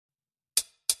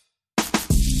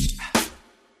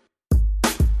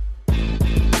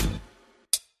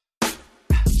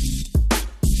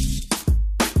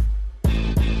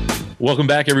Welcome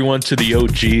back, everyone, to the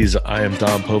OGs. I am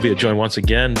Don Povia, joined once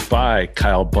again by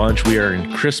Kyle Bunch. We are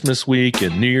in Christmas week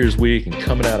and New Year's week and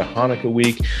coming out of Hanukkah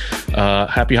week.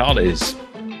 Happy holidays,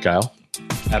 Kyle.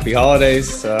 Happy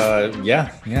holidays.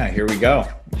 Here we go.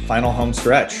 Final home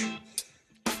stretch.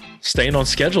 Staying on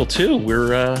schedule too.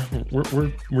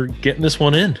 We're getting this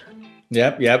one in.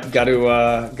 Yep. Got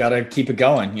to keep it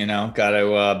going. Got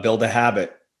to build a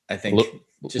habit. I think.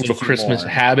 Just little Christmas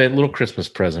habit, little Christmas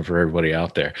present for everybody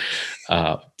out there.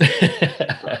 And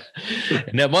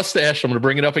that mustache, I'm going to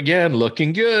bring it up again.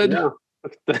 Looking good. Yeah.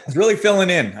 It's really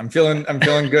filling in. I'm feeling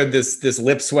good. This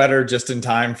lip sweater just in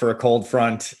time for a cold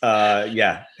front.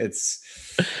 We'll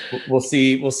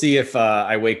see if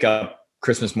I wake up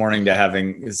Christmas morning to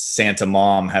having Santa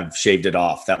mom have shaved it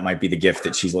off. That might be the gift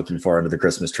that she's looking for under the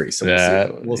Christmas tree.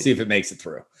 So we'll see if it makes it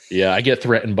through. Yeah, I get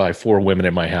threatened by 4 women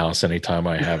in my house anytime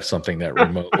I have something that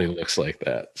remotely looks like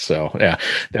that. So yeah,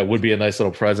 that would be a nice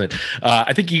little present.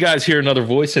 I think you guys hear another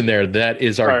voice in there. That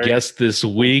is our guest this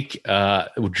week.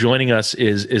 Joining us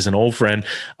is an old friend,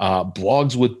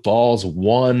 Blogs with Balls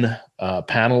 1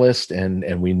 panelist,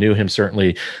 and we knew him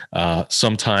certainly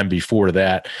sometime before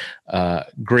that.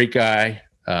 Great guy.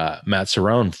 Matt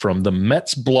Cerrone from the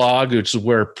Mets blog, which is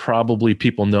where probably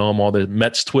people know him, all the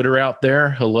Mets Twitter out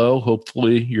there. Hello.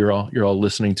 Hopefully you're all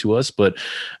listening to us, but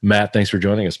Matt, thanks for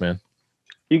joining us, man.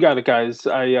 You got it, guys.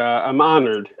 I'm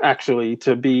honored actually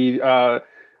to be, a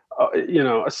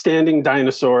standing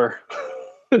dinosaur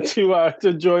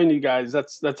to join you guys.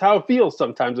 That's how it feels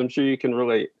sometimes. I'm sure you can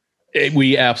relate.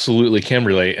 We absolutely can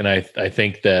relate. And I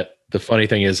think that the funny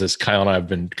thing is Kyle and I have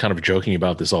been kind of joking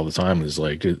about this all the time, is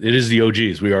like, it is the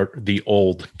OGs. We are the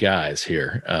old guys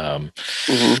here.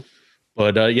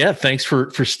 But thanks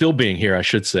for still being here, I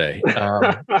should say.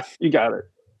 You got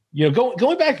it.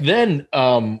 Going back then,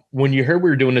 when you heard we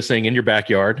were doing this thing in your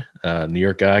backyard, New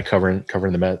York guy covering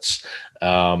the Mets,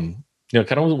 kind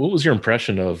of what was your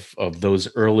impression of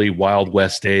those early Wild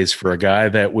West days for a guy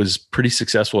that was pretty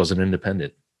successful as an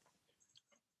independent?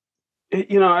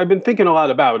 I've been thinking a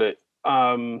lot about it.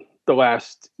 The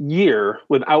last year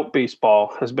without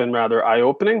baseball has been rather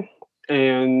eye-opening.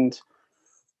 And,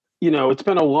 it's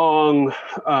been a long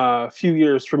few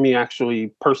years for me,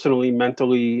 actually, personally,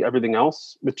 mentally, everything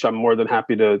else, which I'm more than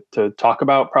happy to talk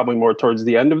about, probably more towards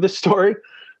the end of this story.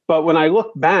 But when I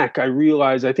look back, I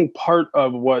realize I think part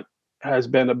of what has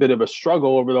been a bit of a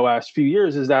struggle over the last few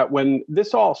years is that when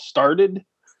this all started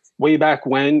way back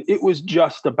when, it was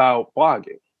just about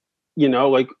blogging.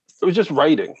 It was just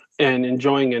writing and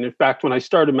enjoying it. In fact, when I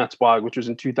started Mets blog, which was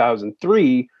in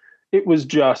 2003, it was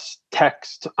just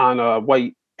text on a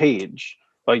white page.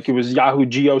 Like it was Yahoo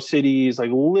GeoCities, like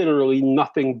literally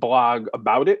nothing blog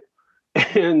about it.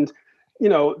 And,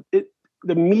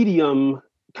 the medium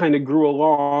kind of grew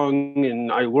along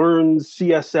and I learned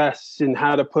CSS and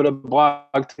how to put a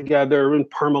blog together and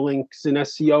permalinks and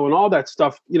SEO and all that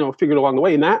stuff, figured along the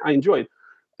way. And that I enjoyed.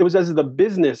 It was as the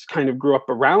business kind of grew up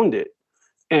around it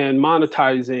and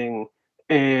monetizing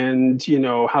and,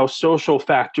 how social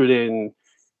factored in.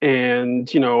 And,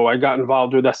 I got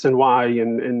involved with SNY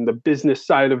and the business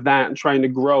side of that and trying to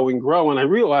grow. And I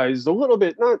realized a little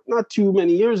bit, not too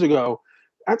many years ago,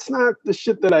 that's not the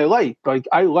shit that I like. Like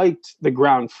I liked the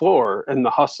ground floor and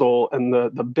the hustle and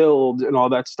the build and all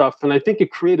that stuff. And I think it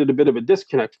created a bit of a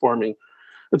disconnect for me.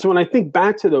 And so when I think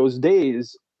back to those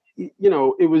days,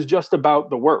 it was just about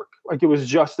the work. Like it was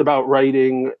just about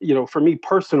writing, for me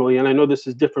personally, and I know this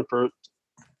is different for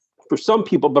some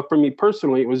people, but for me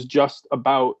personally, it was just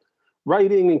about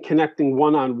writing and connecting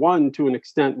one-on-one to an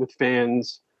extent with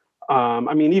fans.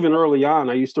 Even early on,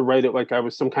 I used to write it like I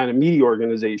was some kind of media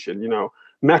organization,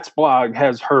 Mets blog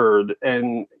has heard.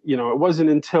 And, it wasn't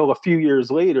until a few years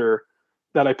later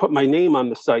that I put my name on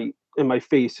the site and my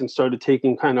face and started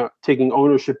taking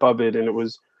ownership of it. And it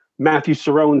was Matthew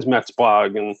Cerrone's Mets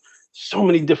blog and so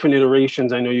many different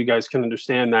iterations. I know you guys can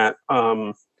understand that.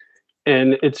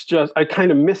 And it's just, I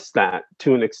kind of miss that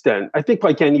to an extent. I think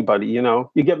like anybody,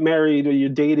 you get married or you're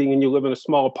dating and you live in a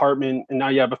small apartment and now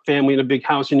you have a family in a big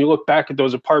house and you look back at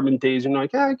those apartment days and you're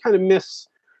like, I kind of miss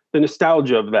the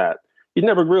nostalgia of that. You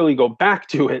never really go back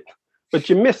to it, but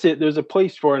you miss it. There's a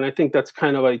place for it. And I think that's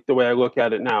kind of like the way I look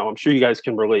at it now. I'm sure you guys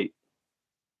can relate.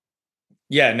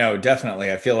 Yeah, no,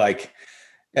 definitely. I feel like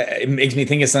it makes me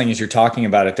think of something as you're talking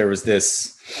about it. There was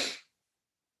this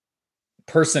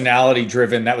personality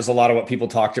driven. That was a lot of what people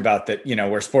talked about, that,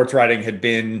 where sports writing had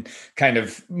been kind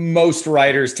of most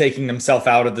writers taking themselves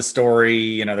out of the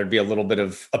story. There'd be a little bit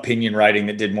of opinion writing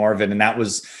that did more of it. And that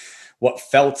was what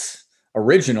felt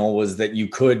original, was that you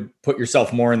could put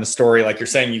yourself more in the story. Like you're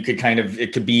saying, you could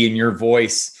it could be in your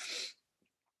voice.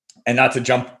 And not to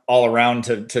jump all around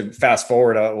to fast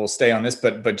forward, we'll stay on this,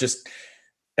 but just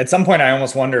at some point, I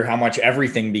almost wonder how much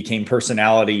everything became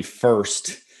personality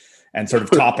first and sort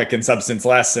of topic and substance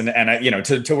less. And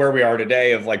to where we are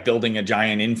today of like building a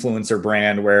giant influencer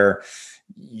brand where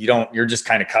you're just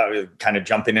kind of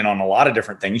jumping in on a lot of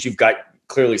different things. You've got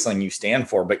clearly something you stand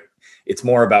for, but it's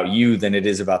more about you than it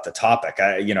is about the topic.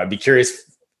 I'd be curious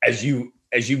as you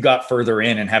got further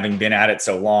in and having been at it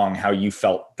so long, how you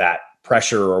felt that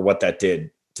pressure or what that did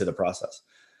to the process.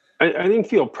 I didn't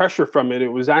feel pressure from it. It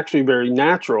was actually very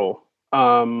natural.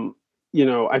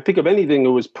 I think if anything, it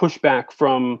was pushback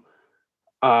from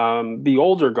the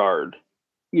older guard.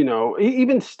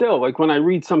 Even still, like when I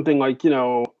read something like,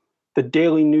 the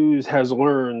Daily News has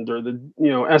learned, or the,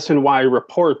 SNY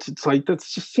reports, it's like, that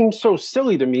just seems so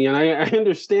silly to me. And I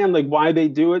understand like why they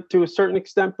do it to a certain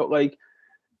extent, but like,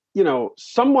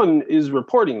 someone is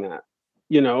reporting that,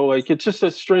 like it's just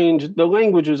the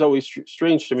language is always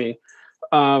strange to me.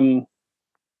 And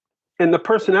the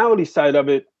personality side of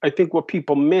it, I think what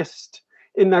people missed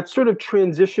in that sort of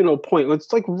transitional point,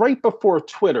 it's like right before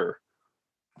Twitter,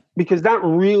 because that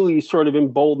really sort of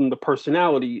emboldened the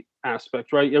personality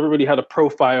aspect, right? Everybody had a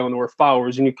profile and were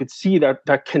followers, and you could see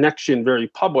that connection very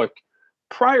public.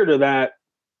 Prior to that,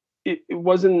 it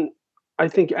wasn't, I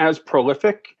think, as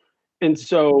prolific. And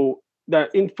so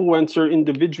that influencer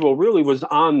individual really was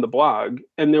on the blog,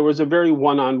 and there was a very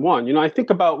one-on-one. I think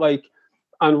about like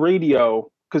on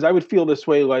radio, because I would feel this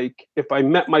way, like if I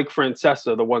met Mike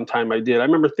Francesa the one time I did, I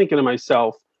remember thinking to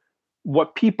myself,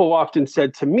 what people often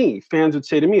said to me, fans would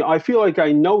say to me, I feel like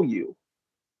I know you,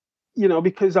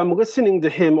 because I'm listening to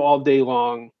him all day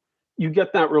long. You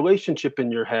get that relationship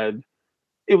in your head.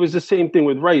 It was the same thing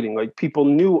with writing. Like people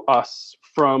knew us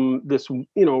from this,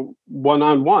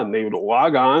 one-on-one. They would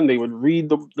log on, they would read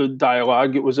the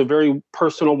dialogue. It was a very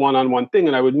personal one-on-one thing.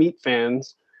 And I would meet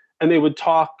fans and they would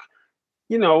talk,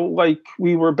 like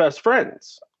we were best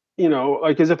friends,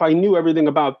 like as if I knew everything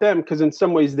about them, because in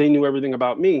some ways they knew everything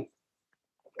about me.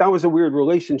 That was a weird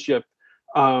relationship.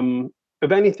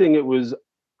 If anything, it was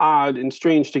odd and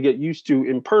strange to get used to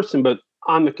in person, but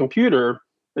on the computer,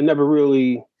 it never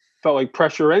really felt like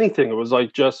pressure or anything. It was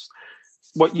like just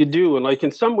what you do. And like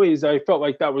in some ways, I felt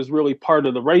like that was really part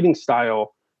of the writing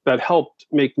style that helped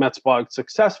make Mets blog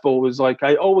successful. It was like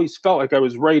I always felt like I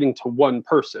was writing to one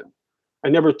person. I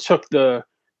never took the,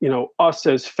 us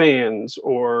as fans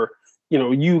or,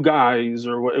 you guys,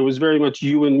 or it was very much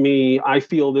you and me. I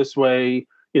feel this way.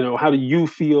 How do you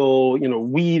feel?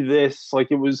 We this, like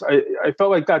it was, I felt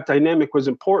like that dynamic was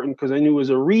important because I knew as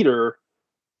a reader,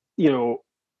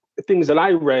 things that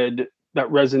I read that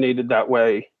resonated that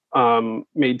way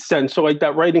made sense. So like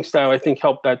that writing style, I think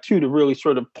helped that too, to really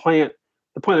sort of plant,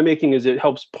 the point I'm making is it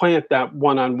helps plant that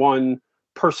one-on-one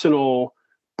personal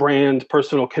brand,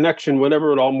 personal connection,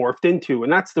 whatever it all morphed into.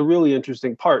 And that's the really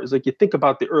interesting part is like, you think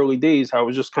about the early days, how it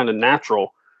was just kind of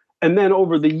natural. And then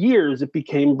over the years, it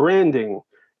became branding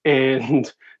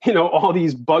and, all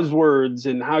these buzzwords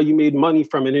and how you made money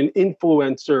from it, an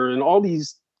influencer and all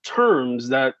these terms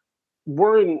that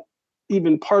weren't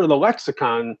even part of the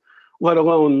lexicon, let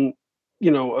alone,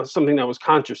 something that was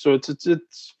conscious. So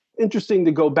it's interesting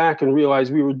to go back and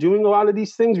realize we were doing a lot of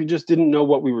these things. We just didn't know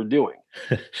what we were doing,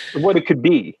 what it could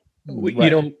be.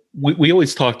 We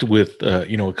always talked with,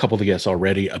 a couple of the guests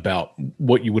already about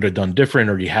what you would have done different,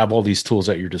 or you have all these tools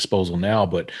at your disposal now.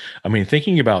 But I mean,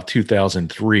 thinking about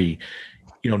 2003,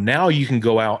 now you can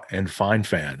go out and find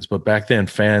fans, but back then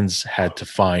fans had to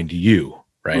find you,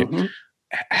 right? Mm-hmm.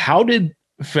 How did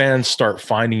fans start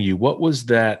finding you? What was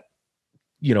that,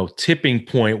 tipping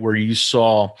point where you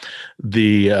saw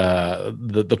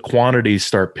the quantities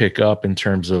start pick up in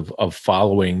terms of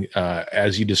following,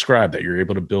 as you described, that you're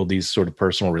able to build these sort of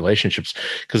personal relationships?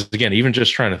 Because again, even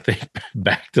just trying to think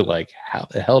back to like, how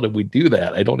the hell did we do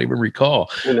that? I don't even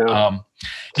recall.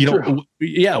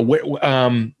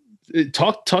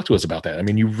 Talk to us about that. I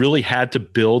mean, you really had to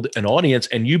build an audience,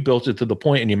 and you built it to the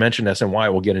point, and you mentioned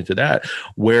SNY, we'll get into that,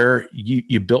 where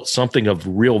you built something of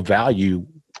real value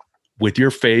with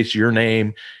your face, your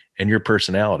name, and your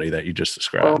personality that you just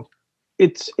described. Well,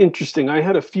 it's interesting. I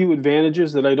had a few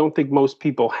advantages that I don't think most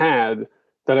people had,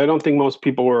 that I don't think most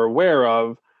people were aware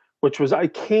of, which was I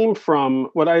came from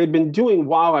what I had been doing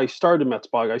while I started Mets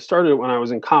blog. I started it when I was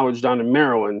in college down in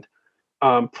Maryland.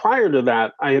 Prior to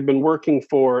that, I had been working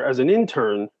as an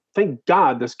intern. Thank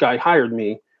God this guy hired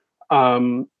me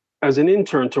as an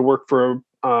intern to work for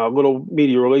a little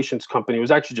media relations company. It was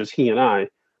actually just he and I.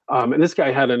 And this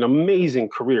guy had an amazing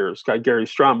career. This guy, Gary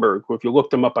Stromberg, who if you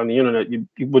looked him up on the internet, you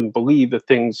wouldn't believe the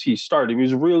things he started. He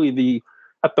was really the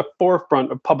at the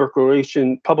forefront of public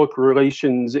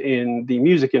relations in the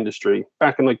music industry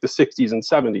back in like the 60s and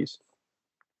 70s.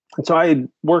 And so I had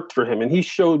worked for him, and he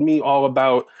showed me all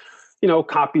about,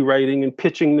 copywriting and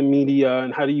pitching the media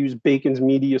and how to use Bacon's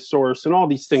media source and all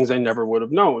these things I never would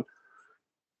have known.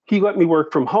 He let me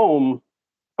work from home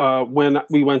when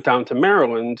we went down to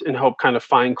Maryland and helped kind of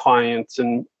find clients.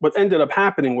 And what ended up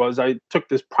happening was I took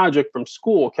this project from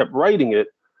school, kept writing it.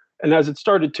 And as it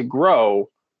started to grow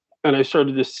and I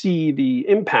started to see the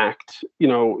impact,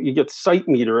 you get Site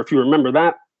Meter. If you remember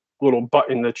that little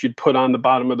button that you'd put on the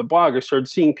bottom of the blog, I started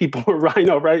seeing people were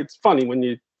Rhino, right? It's funny when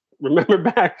you remember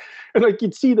back and like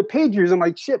you'd see the pages. I'm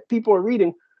like, shit, people are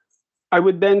reading. I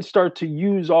would then start to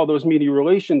use all those media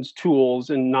relations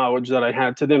tools and knowledge that I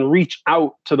had to then reach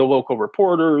out to the local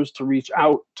reporters, to reach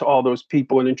out to all those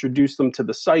people and introduce them to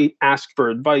the site, ask for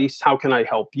advice. How can I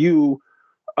help you?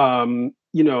 I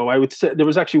would say there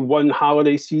was actually one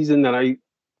holiday season that I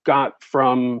got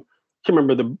from, I can't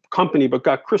remember the company, but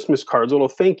got Christmas cards, little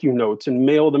thank you notes, and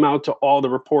mailed them out to all the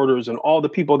reporters and all the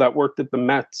people that worked at the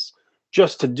Mets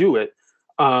just to do it.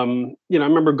 I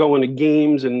remember going to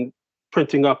games and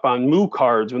printing up on Moo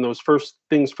cards when those first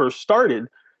things first started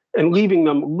and leaving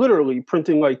them, literally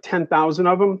printing like 10,000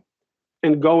 of them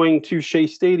and going to Shea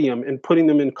Stadium and putting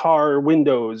them in car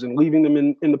windows and leaving them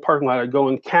in the parking lot. I'd go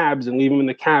in cabs and leave them in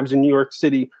the cabs in New York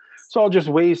City. It's all just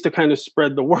ways to kind of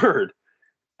spread the word.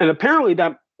 And apparently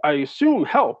that, I assume,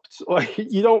 helped. Like,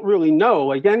 you don't really know,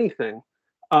 like anything.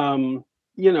 And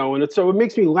so it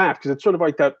makes me laugh because it's sort of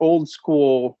like that old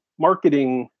school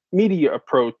marketing media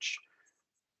approach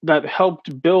that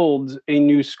helped build a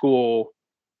new school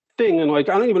thing. And like,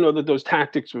 I don't even know that those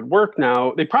tactics would work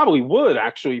now. They probably would,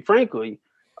 actually, frankly.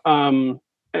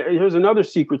 Here's another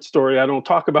secret story I don't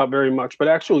talk about very much, but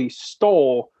actually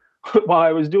stole while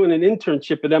I was doing an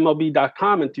internship at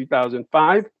MLB.com in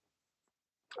 2005.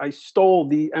 I stole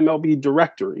the MLB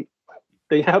directory.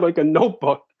 They had like a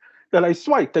notebook that I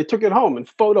swiped. I took it home and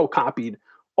photocopied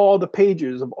all the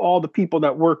pages of all the people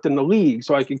that worked in the league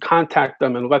so I could contact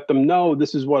them and let them know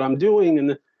this is what I'm doing.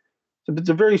 And it's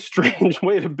a very strange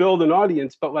way to build an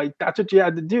audience, but like, that's what you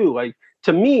had to do. Like,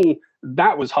 to me,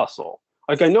 that was hustle.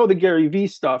 Like, I know the Gary Vee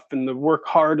stuff and the work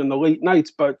hard and the late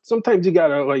nights, but sometimes you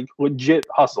gotta like legit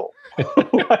hustle.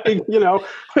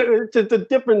 It's a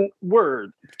different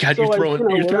word. God, so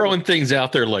you're throwing things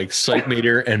out there like Site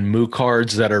Meter and Moo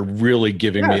cards that are really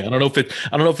giving me. I don't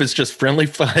know if it's just friendly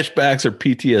flashbacks or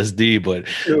PTSD, but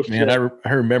man, I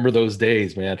remember those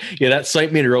days, man. Yeah, that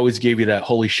Site Meter always gave you that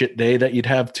holy shit day that you'd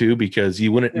have too, because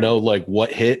you wouldn't know like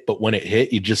what hit, but when it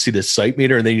hit, you just see the Site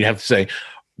Meter, and then you have to say,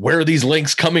 where are these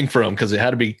links coming from? Because it had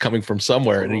to be coming from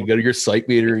somewhere. And you go to your Site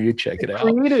Meter and you check it out.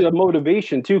 It created a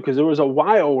motivation too, because there was a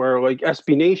while where like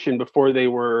SB Nation, before they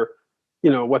were,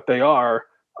 what they are,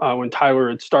 when Tyler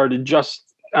had started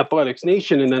just Athletics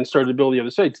Nation and then started to build the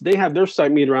other sites, they have their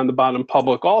Site Meter on the bottom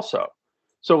public also.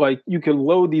 So like you can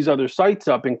load these other sites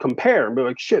up and compare and be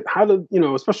like, shit, how did,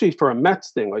 especially for a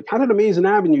Mets thing, like how did Amazing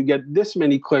Avenue get this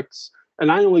many clicks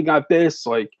and I only got this?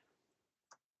 Like,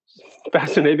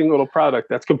 fascinating little product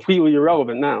that's completely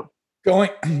irrelevant now.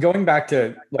 Going back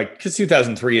to like, because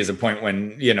 2003 is a point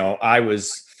when everybody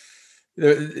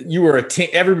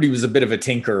was a bit of a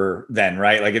tinker then,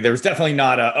 right? Like there was definitely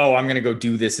not I'm going to go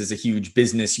do this as a huge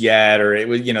business yet, or it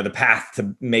was the path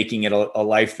to making it a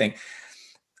life thing.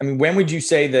 I mean, when would you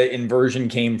say the inversion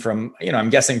came from? I'm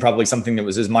guessing probably something that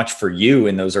was as much for you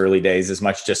in those early days as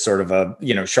much just sort of a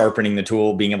sharpening the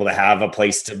tool, being able to have a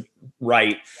place to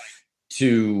write,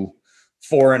 to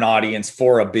for an audience,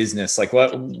 for a business. Like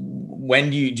when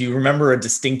do you remember a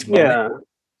distinct moment? Yeah.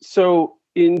 So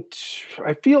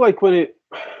I feel like when it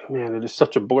is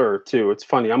such a blur too. It's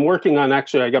funny. I'm working on,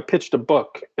 I got pitched a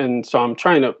book. And so I'm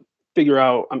trying to figure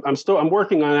out, I'm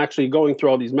working on actually going through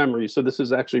all these memories. So this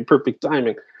is actually perfect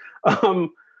timing.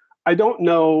 I don't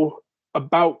know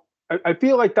about, I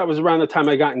feel like that was around the time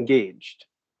I got engaged,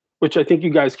 which I think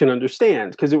you guys can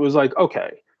understand. Cause it was like,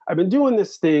 okay, I've been doing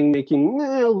this thing, making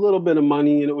a little bit of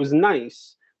money, and it was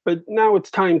nice, but now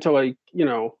it's time to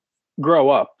grow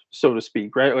up, so to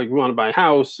speak, right? Like we want to buy a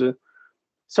house.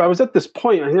 So I was at this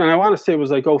point, and I want to say it was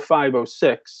like 05,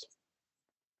 06,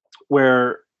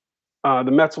 where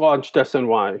the Mets launched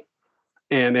SNY,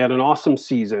 and they had an awesome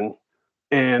season,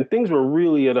 and things were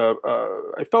really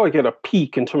I felt like at a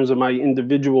peak in terms of my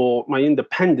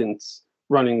independence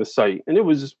running the site. And I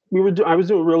was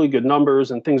doing really good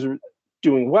numbers, and things were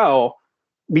doing well.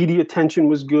 Media attention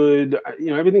was good.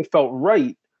 Everything felt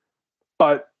right,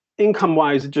 but income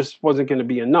wise, it just wasn't going to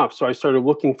be enough. So I started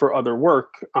looking for other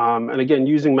work. And again,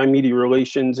 using my media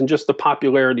relations and just the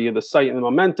popularity of the site and the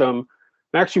momentum,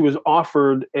 I actually was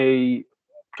offered a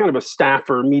kind of a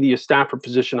staffer, media staffer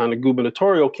position on a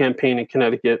gubernatorial campaign in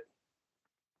Connecticut,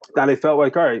 that I felt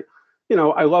like, all right,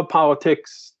 I love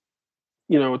politics.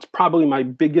 It's probably my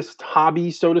biggest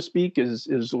hobby, so to speak,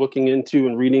 is looking into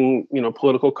and reading,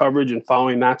 political coverage and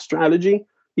following that strategy,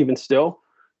 even still.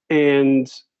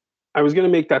 And I was going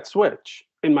to make that switch.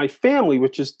 And my family,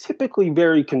 which is typically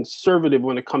very conservative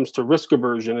when it comes to risk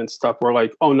aversion and stuff, were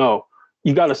like, oh no,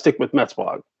 you got to stick with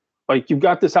Metsblog. Like, you've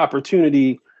got this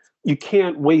opportunity. You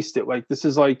can't waste it. Like, this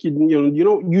is like, you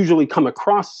don't usually come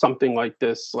across something like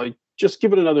this. Like, just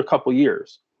give it another couple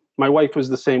years. My wife was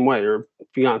the same way, or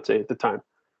fiance at the time.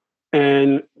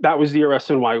 And that was the year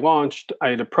SNY launched. I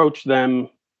had approached them,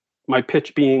 my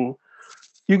pitch being,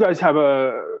 you guys have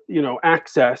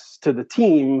access to the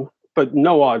team, but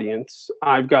no audience.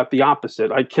 I've got the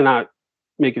opposite. I cannot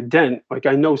make a dent. Like,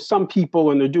 I know some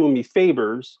people and they're doing me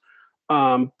favors,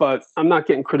 but I'm not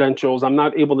getting credentials. I'm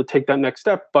not able to take that next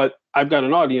step, but I've got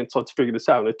an audience. Let's figure this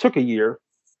out. And it took a year,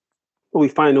 but we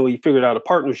finally figured out a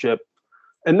partnership.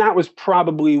 And that was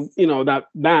probably,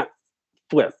 that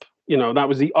flip, that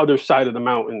was the other side of the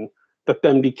mountain that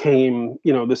then became,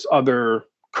 this other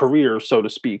career, so to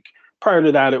speak. Prior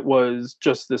to that, it was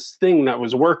just this thing that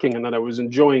was working and that I was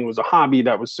enjoying, was a hobby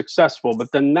that was successful.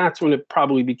 But then that's when it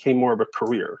probably became more of a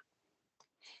career.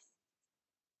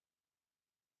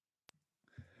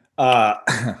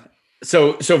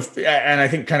 So, and I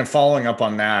think kind of following up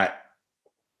on that,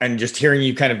 and just hearing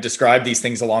you kind of describe these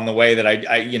things along the way, that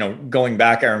I going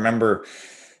back, I remember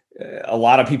a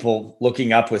lot of people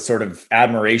looking up with sort of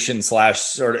admiration /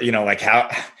 sort of, like, how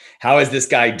has this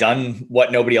guy done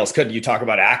what nobody else could? You talk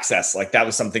about access. Like, that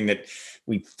was something that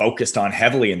we focused on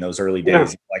heavily in those early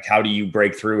days. Yeah. Like, how do you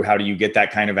break through? How do you get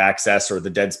that kind of access, or the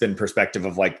Deadspin perspective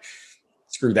of like,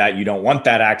 screw that, you don't want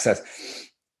that access.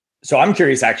 So I'm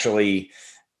curious, actually,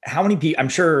 how many people, I'm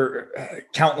sure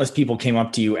countless people came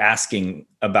up to you asking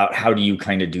about how do you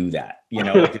kind of do that,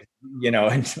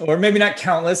 or maybe not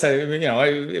countless,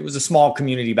 it was a small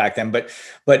community back then, but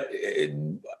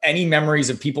any memories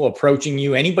of people approaching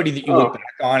you, anybody that you look back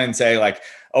on and say like,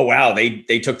 oh, wow,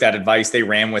 they took that advice, they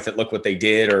ran with it, look what they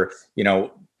did, or,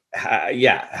 how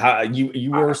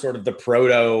you were sort of the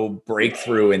proto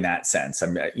breakthrough in that sense.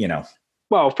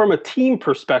 Well, from a team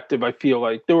perspective, I feel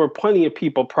like there were plenty of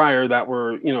people prior that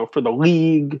were, for the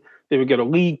league, they would get a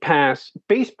league pass.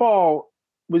 Baseball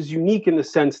was unique in the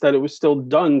sense that it was still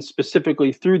done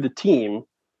specifically through the team.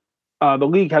 The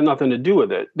league had nothing to do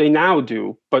with it. They now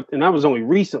do, and that was only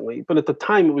recently. But at the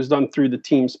time, it was done through the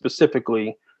team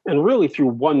specifically, and really through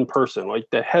one person, like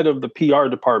the head of the PR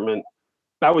department.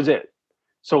 That was it.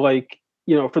 So, like,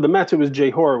 for the Mets, it was Jay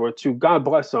Horowitz, who, God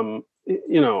bless him, he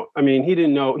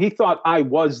didn't know. He thought I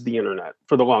was the internet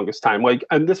for the longest time. Like,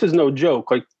 and this is no joke.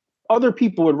 Like, other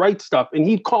people would write stuff and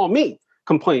he'd call me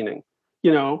complaining,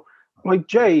 I'm like,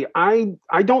 Jay, I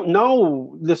don't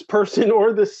know this person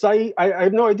or this site. I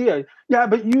have no idea. Yeah,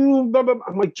 but you, blah, blah, blah.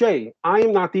 I'm like, Jay, I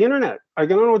am not the internet. I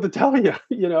don't know what to tell you,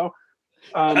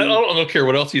 I don't care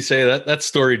what else you say. That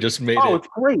story just made it. It's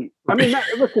great.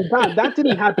 Listen, that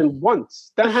didn't happen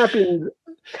once. That happened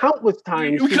countless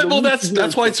times. Well,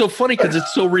 that's why it's so funny, because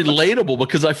it's so relatable,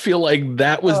 because I feel like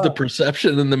that was the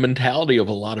perception and the mentality of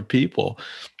a lot of people.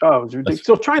 Oh, it was ridiculous.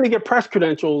 So trying to get press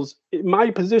credentials,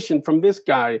 my position from this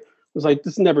guy was like,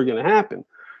 this is never going to happen.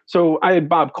 So I had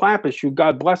Bob Clappish, who,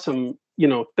 God bless him,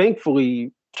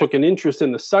 thankfully took an interest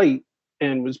in the site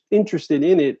and was interested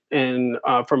in it, and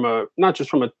not just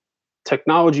from a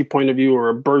technology point of view or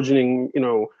a burgeoning,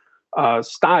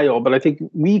 style, but I think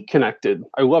we connected.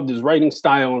 I loved his writing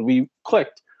style, and we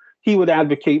clicked. He would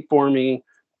advocate for me.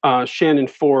 Shannon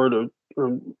Ford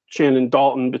or Shannon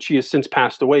Dalton, but she has since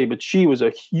passed away. But she was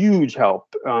a huge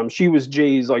help. She was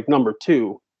Jay's like number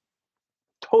 2.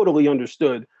 Totally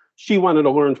understood. She wanted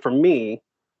to learn from me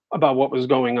about what was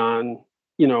going on.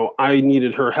 I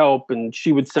needed her help, and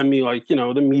she would send me like,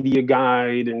 the media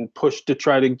guide and push to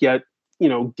try to get,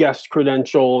 guest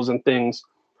credentials and things.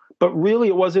 But really,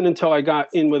 it wasn't until I got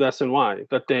in with SNY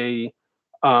that they,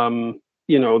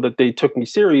 that they took me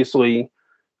seriously,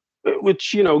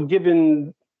 which,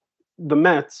 given the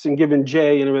Mets and given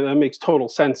Jay, and everything, that makes total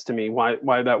sense to me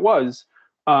why that was.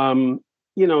 So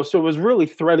it was really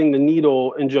threading the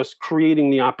needle and just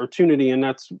creating the opportunity. And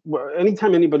that's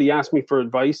anytime anybody asked me for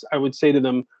advice, I would say to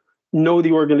them, know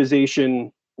the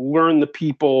organization, learn the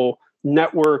people,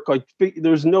 network. Like,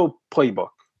 there's no playbook.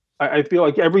 I feel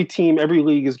like every team, every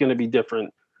league is going to be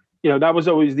different. That was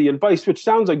always the advice, which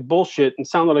sounds like bullshit and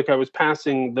sounded like I was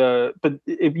passing but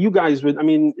if you guys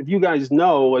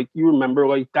know, like, you remember,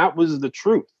 like, that was the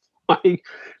truth. Like,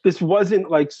 this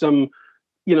wasn't like some,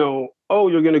 oh,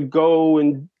 you're going to go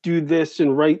and do this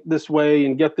and write this way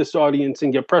and get this audience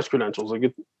and get press credentials.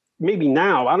 Like maybe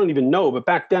now, I don't even know, but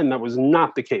back then that was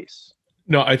not the case.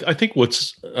 No, I think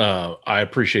what's I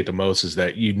appreciate the most is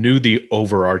that you knew the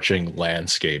overarching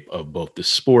landscape of both the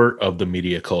sport, of the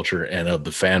media culture, and of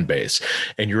the fan base,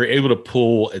 and you were able to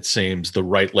pull, it seems, the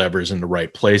right levers in the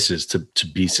right places to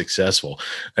be successful.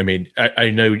 I mean,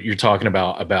 I know you're talking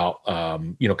about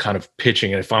kind of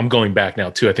pitching, and if I'm going back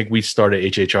now too, I think we started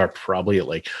HHR probably at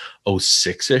like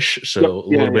 06-ish, so a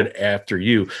little bit after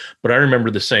you. But I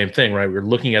remember the same thing, right? We were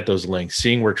looking at those links,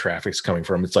 seeing where traffic's coming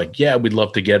from. It's like, yeah, we'd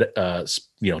love to get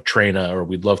Trina, or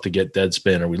we'd love to get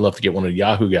Deadspin, or we'd love to get one of the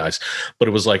Yahoo guys. But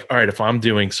it was like, all right, if I'm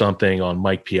doing something on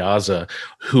Mike Piazza,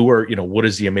 what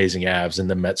is the Amazing Avs and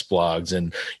the Mets blogs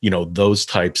and, those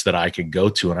types that I could go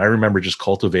to. And I remember just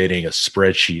cultivating a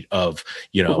spreadsheet of,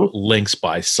 links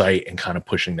by site and kind of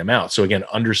pushing them out. So again,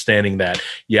 understanding that,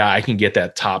 yeah, I can get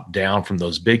that top down from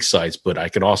those big sites, but I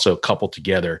could also couple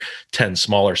together 10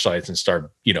 smaller sites and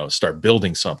start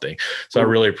building something. So I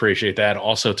really appreciate that.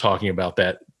 Also talking about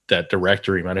that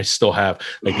directory, man. I still have,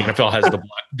 like, the NFL has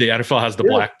the NFL has the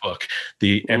black book,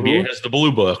 the NBA has the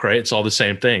blue book, right? It's all the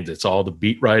same things. It's all the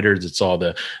beat writers, it's all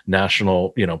the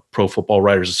National, Pro Football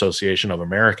Writers Association of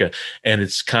America, and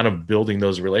it's kind of building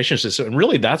those relationships. And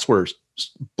really, that's where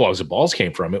Blogs and Balls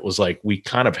came from. It was like we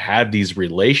kind of had these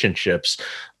relationships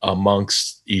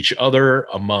amongst each other,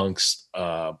 amongst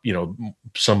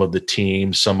some of the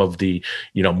teams, some of the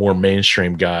more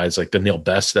mainstream guys like the Neil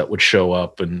Best that would show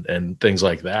up and things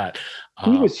like that.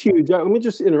 He was huge. Let me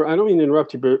just I don't mean to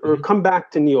interrupt you, but or come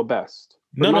back to Neil Best.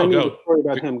 No, go. Story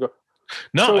about him. Go.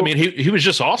 No, so, I mean, he was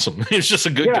just awesome. He was just a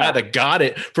good guy that got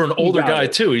it for an older guy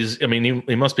too.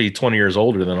 He must be 20 years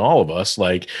older than all of us.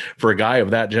 Like, for a guy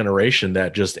of that generation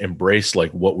that just embraced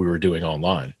like what we were doing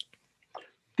online.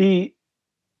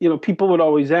 People would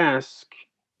always ask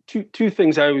two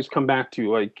things I always come back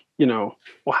to, like, well,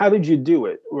 how did you do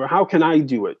it? Or how can I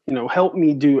do it? Help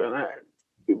me do it.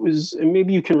 And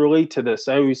maybe you can relate to this.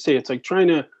 I always say it's like trying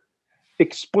to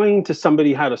explain to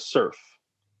somebody how to surf.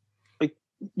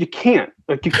 You can't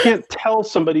tell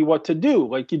somebody what to do.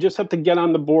 Like, you just have to get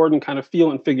on the board and kind of feel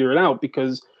and figure it out,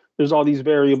 because there's all these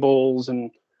variables.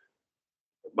 And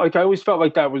like, I always felt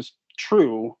like that was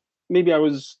true. Maybe I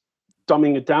was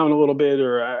dumbing it down a little bit,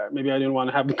 or maybe I didn't want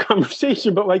to have the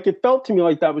conversation, but like, it felt to me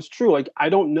like that was true. Like, I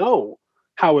don't know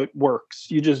how it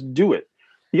works. You just do it.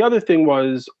 The other thing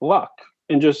was luck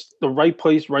and just the right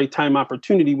place, right time,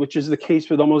 opportunity, which is the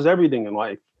case with almost everything in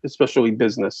life, especially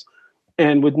business.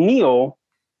 And with Neil,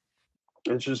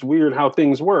 it's just weird how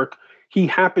things work. He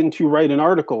happened to write an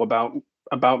article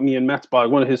about me in Mets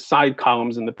blog, one of his side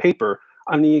columns in the paper,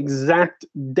 on the exact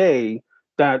day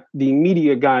that the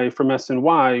media guy from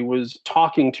SNY was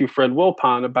talking to Fred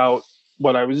Wilpon about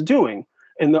what I was doing.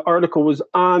 And the article was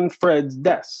on Fred's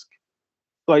desk.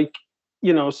 Like,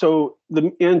 so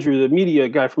Andrew, the media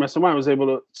guy from SNY, was able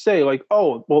to say, like,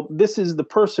 oh, well, this is the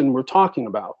person we're talking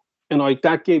about. And like,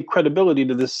 that gave credibility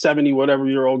to this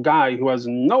 70-whatever-year-old guy who has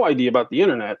no idea about the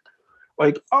internet.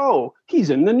 Like, oh, he's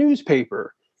in the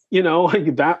newspaper.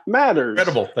 Like, that matters.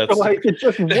 Incredible. That's so, like, it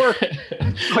just worked.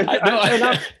 Like,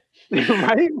 right?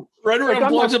 Right around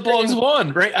Blogs and Blogs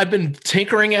 1, right? I've been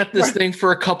tinkering at this thing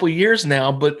for a couple of years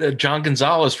now, but John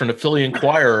Gonzalez from the Philly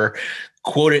Inquirer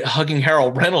quoted hugging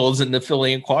Harold Reynolds in the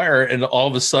Philly Inquirer, and all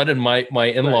of a sudden my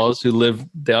in-laws who live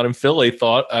down in Philly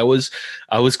thought I was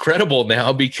credible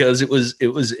now, because it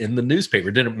was in the newspaper.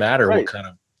 It didn't matter what kind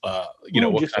of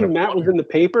what kind of Matt was in the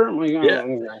paper. I'm like,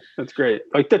 okay, that's great.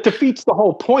 Like, that defeats the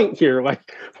whole point here.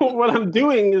 Like, what I'm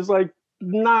doing is like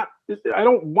I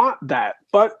don't want that,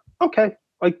 but okay,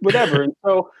 like, whatever. And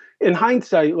so in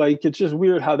hindsight, like, it's just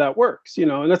weird how that works,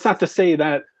 and that's not to say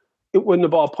that it wouldn't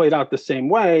have all played out the same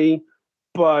way,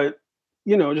 but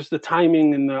just the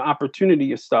timing and the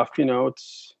opportunity of stuff,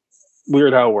 it's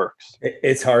weird how it works.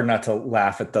 It's hard not to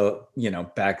laugh at the,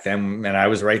 back then. And I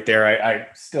was right there. I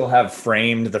still have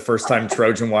framed the first time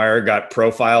Trojan Wire got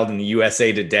profiled in the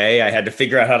USA Today. I had to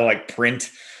figure out how to like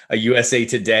print a USA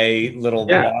Today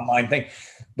little online thing,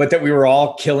 but that we were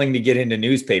all killing to get into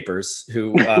newspapers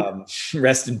who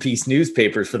rest in peace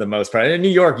newspapers for the most part. In New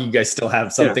York, you guys still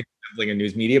have something like a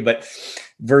news media, but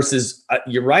versus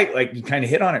you're right. Like, you kind of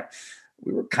hit on it.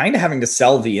 We were kind of having to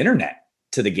sell the internet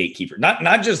to the gatekeeper,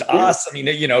 not just us. I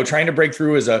mean, trying to break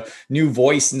through as a new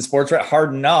voice in sports, right?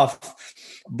 Hard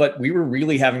enough, but we were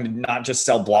really having to not just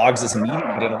sell blogs as a medium,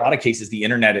 but in a lot of cases, the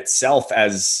internet itself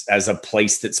as a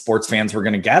place that sports fans were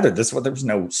going to gather. There was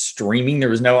no streaming. There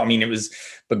was it was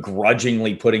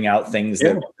begrudgingly putting out things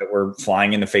that were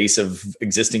flying in the face of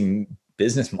existing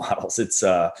business models.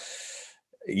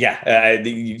 Yeah,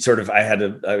 I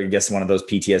had I guess one of those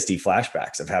PTSD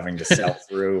flashbacks of having to sell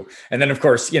through. And then of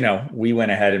course, we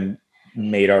went ahead and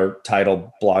made our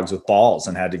title Blogs with Balls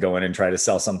and had to go in and try to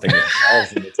sell something with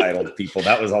balls in the title to people.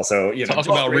 That was also, talk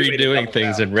about redoing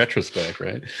things in retrospect,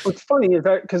 right? What's funny is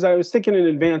that, because I was thinking in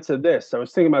advance of this, I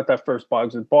was thinking about that first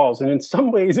Blogs with Balls, and in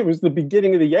some ways it was the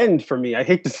beginning of the end for me. I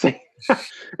hate to say that.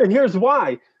 And here's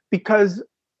why. Because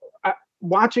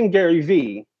watching Gary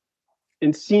Vee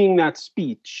and seeing that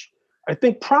speech, I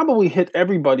think probably hit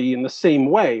everybody in the same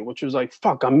way, which was like,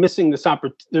 fuck, I'm missing this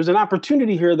there's an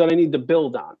opportunity here that I need to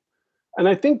build on. And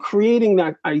I think creating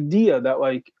that idea that,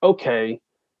 like, okay,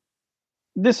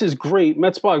 this is great,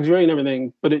 Mets blog's great and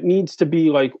everything, but it needs to be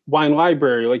like Wine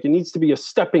Library, like it needs to be a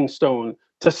stepping stone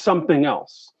to something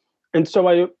else. And so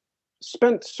I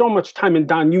spent so much time, and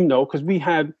Don, because we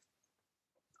had,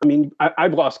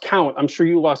 I've lost count. I'm sure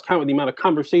you lost count with the amount of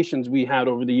conversations we had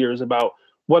over the years about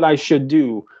what I should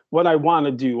do, what I want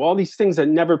to do, all these things that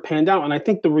never panned out. And I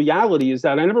think the reality is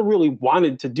that I never really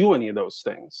wanted to do any of those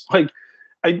things. Like,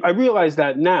 I realize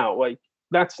that now, like,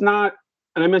 that's not,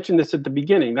 and I mentioned this at the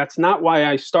beginning, that's not why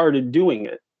I started doing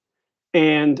it.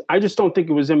 And I just don't think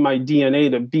it was in my DNA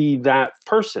to be that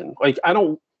person. Like,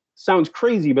 sounds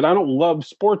crazy, but I don't love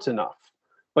sports enough.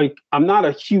 Like, I'm not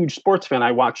a huge sports fan.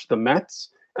 I watched the Mets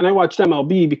and I watched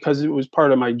MLB because it was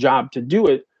part of my job to do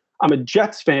it. I'm a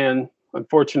Jets fan,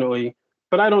 unfortunately,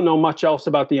 but I don't know much else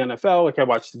about the NFL. Like, I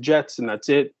watch the Jets and that's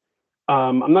it.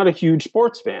 I'm not a huge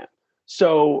sports fan.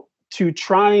 So to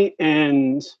try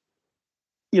and,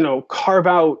 carve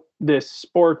out this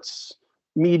sports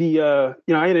media,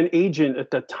 I had an agent at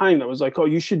that time that was like, oh,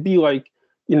 you should be like,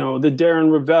 the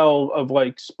Darren Ravel of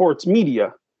like sports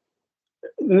media.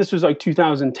 And this was like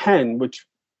 2010, which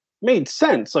made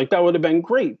sense. Like, that would have been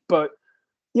great. But,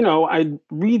 I'd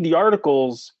read the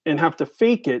articles and have to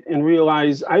fake it and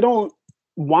realize I don't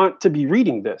want to be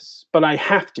reading this, but I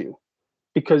have to,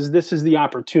 because this is the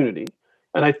opportunity.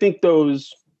 And I think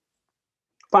those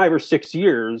 5 or 6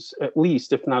 years, at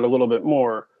least, if not a little bit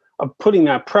more, of putting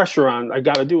that pressure on, I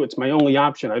got to do it. It's my only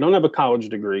option. I don't have a college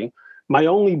degree. My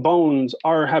only bones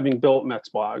are having built Mets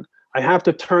blog. I have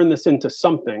to turn this into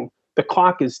something. The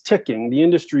clock is ticking. The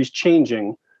industry's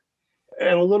changing.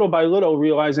 And little by little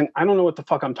realizing I don't know what the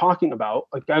fuck I'm talking about.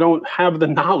 Like, I don't have the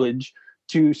knowledge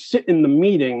to sit in the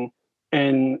meeting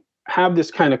and have this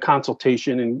kind of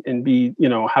consultation and be,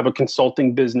 have a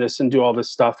consulting business and do all this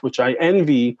stuff, which I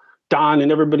envy Don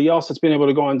and everybody else that's been able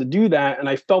to go on to do that. And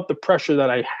I felt the pressure that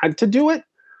I had to do it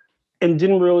and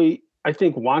didn't really, I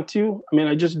think, want to.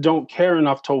 I just don't care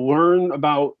enough to learn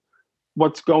about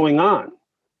what's going on.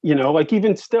 Like,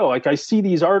 even still, like, I see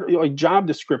these like job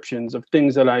descriptions of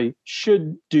things that I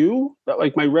should do, that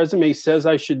like my resume says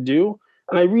I should do.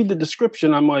 And I read the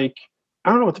description. I'm like, I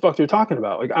don't know what the fuck they're talking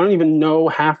about. Like, I don't even know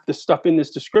half the stuff in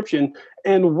this description.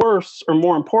 And worse, or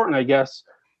more important, I guess,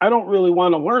 I don't really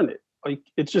want to learn it. Like,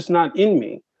 it's just not in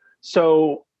me.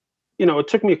 So, it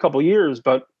took me a couple of years,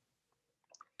 but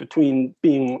between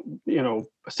being,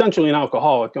 essentially an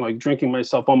alcoholic and like drinking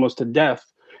myself almost to death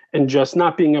and just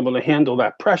not being able to handle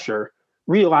that pressure,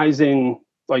 realizing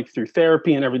like through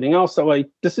therapy and everything else that like,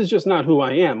 this is just not who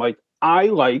I am. Like, I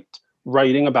liked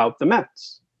writing about the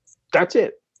Mets. That's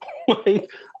it. Like,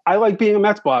 I like being a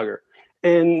Mets blogger.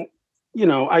 And,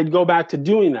 I'd go back to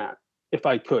doing that if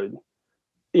I could.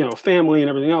 Family and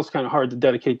everything else, kind of hard to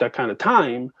dedicate that kind of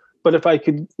time. But if I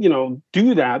could,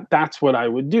 do that, that's what I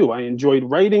would do. I enjoyed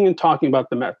writing and talking about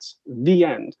the Mets. The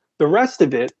end. The rest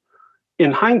of it,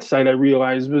 in hindsight, I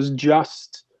realized was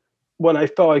just what I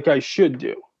felt like I should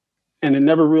do. And it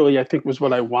never really, I think, was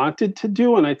what I wanted to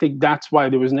do. And I think that's why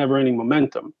there was never any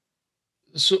momentum.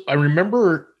 So I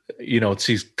remember, it's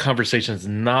these conversations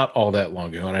not all that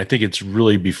long ago. And I think it's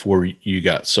really before you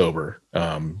got sober.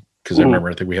 Because I remember,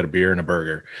 I think we had a beer and a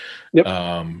burger,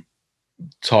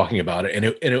 talking about it,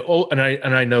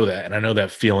 and I know that, and I know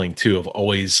that feeling too of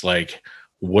always like,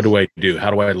 what do I do? How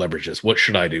do I leverage this? What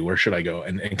should I do? Where should I go?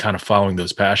 And kind of following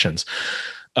those passions.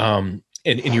 And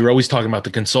you're always talking about the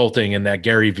consulting and that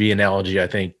Gary Vee analogy. I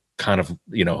think kind of,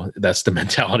 that's the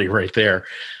mentality right there.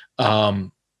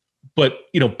 But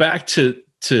back to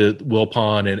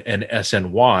Wilpon and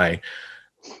SNY,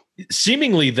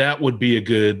 seemingly that would be a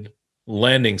good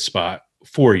landing spot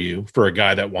for you, for a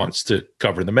guy that wants to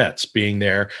cover the Mets, being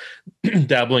there,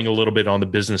 dabbling a little bit on the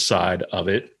business side of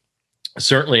it.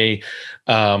 Certainly,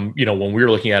 when we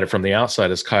were looking at it from the outside,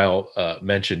 as Kyle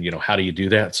mentioned, how do you do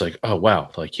that? It's like, oh,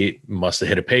 wow, like he must have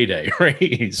hit a payday, right?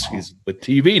 He's with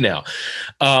TV now.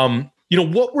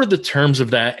 What were the terms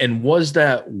of that? And was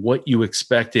that what you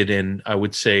expected? And I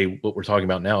would say what we're talking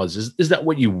about now is that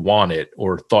what you wanted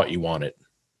or thought you wanted?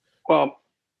 Well,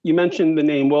 you mentioned the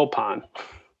name Wilpon,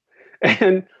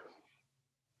 and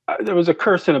there was a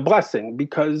curse and a blessing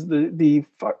because the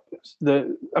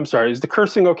I'm sorry, is the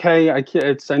cursing okay?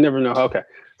 I never know. Okay,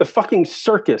 the fucking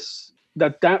circus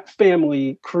that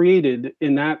family created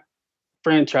in that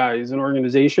franchise and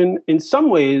organization, in some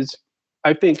ways,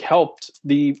 I think helped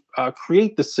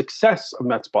create the success of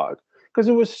Metsblog, because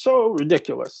it was so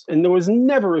ridiculous, and there was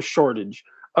never a shortage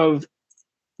of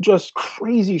just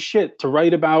crazy shit to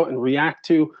write about and react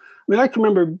to. I mean, I can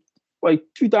remember like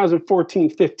 2014,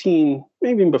 15,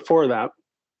 maybe even before that,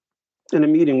 in a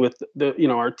meeting with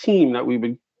our team that we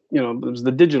would, it was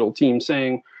the digital team,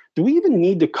 saying, do we even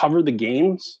need to cover the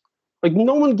games? Like,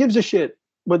 no one gives a shit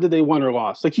whether they won or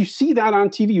lost. Like, you see that on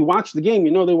TV, you watch the game,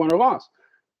 they won or lost.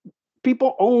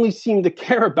 People only seem to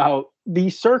care about the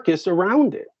circus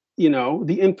around it,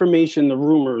 the information, the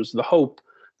rumors, the hope,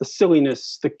 the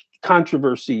silliness, the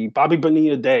controversy, Bobby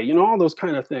Bonilla Day, all those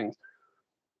kind of things.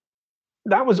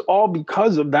 That was all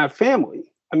because of that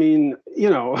family. I mean,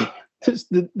 just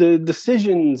the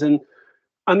decisions. And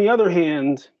on the other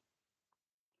hand,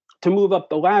 to move up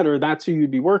the ladder, that's who you'd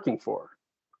be working for.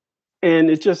 And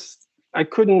I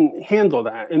couldn't handle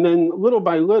that. And then little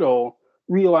by little,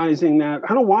 realizing that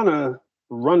I don't want to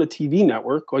run a TV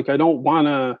network. Like, I don't want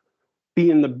to be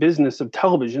in the business of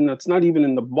television. That's not even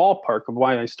in the ballpark of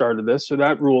why I started this. So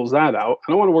that rules that out.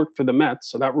 I don't want to work for the Mets.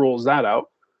 So that rules that out.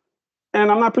 And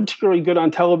I'm not particularly good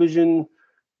on television.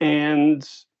 And,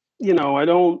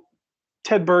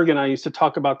 Ted Berg and I used to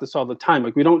talk about this all the time.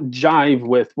 Like, we don't jive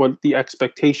with what the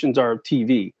expectations are of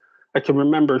TV. I can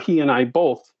remember he and I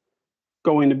both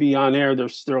going to be on air.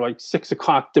 They're like 6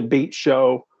 o'clock debate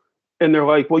show. And they're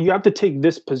like, well, you have to take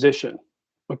this position.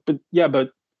 But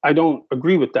I don't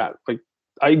agree with that. Like,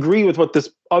 I agree with what this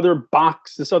other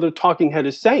talking head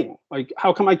is saying. Like,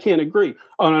 how come I can't agree?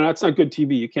 Oh, no, that's not good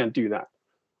TV. You can't do that.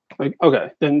 Like,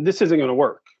 okay, then this isn't going to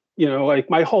work. Like,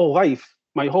 my whole life,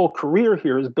 my whole career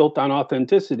here is built on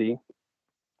authenticity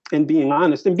and being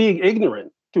honest and being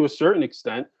ignorant to a certain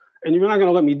extent. And you're not going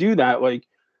to let me do that. Like,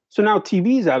 so now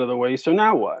TV's out of the way. So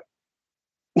now what?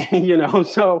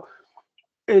 So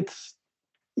it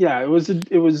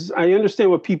was, I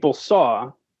understand what people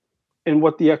saw and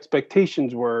what the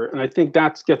expectations were. And I think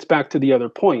that gets back to the other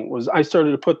point, was I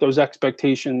started to put those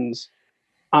expectations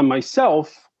on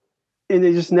myself, and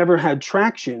they just never had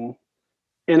traction.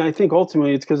 And I think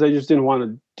ultimately it's because I just didn't want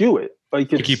to do it.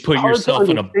 Like, it's you put hard yourself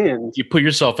to understand. you put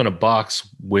yourself in a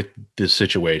box with this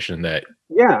situation that,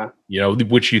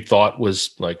 which you thought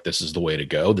was like, this is the way to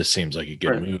go. This seems like a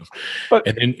good move. But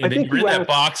and then you're in that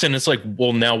box, and it's like,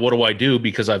 well, now what do I do?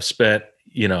 Because I've spent,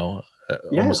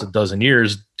 almost a dozen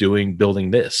years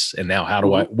building this. And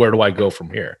now where do I go from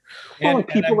here? Well,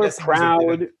 people are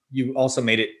proud. You also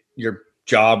made it your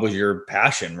job was your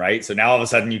passion, right? So now all of a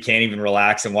sudden you can't even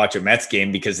relax and watch a Mets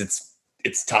game because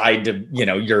it's tied to,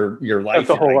 your life, that's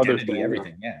a whole identity, other thing,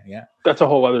 everything. Yeah. That's a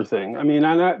whole other thing. I mean,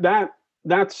 and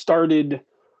that started,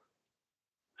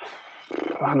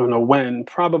 I don't know when,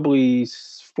 probably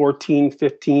 14,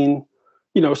 15,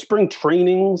 spring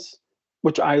trainings,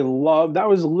 which I love. That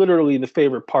was literally the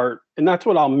favorite part. And that's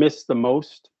what I'll miss the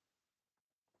most,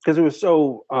 because it was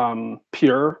so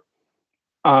pure.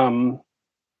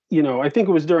 I think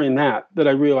it was during that I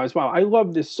realized, wow, I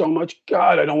love this so much.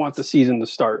 God, I don't want the season to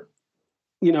start.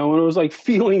 And it was like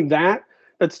feeling that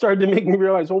started to make me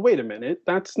realize, well, wait a minute,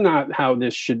 that's not how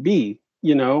this should be.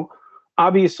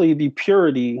 Obviously the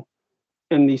purity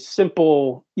and the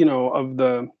simple, of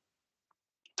the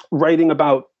writing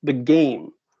about the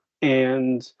game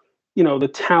and,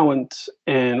 the talent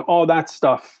and all that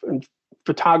stuff, and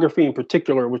photography in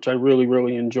particular, which I really,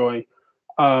 really enjoy.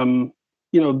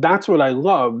 That's what I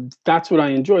loved. That's what I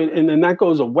enjoyed. And then that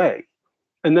goes away.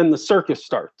 And then the circus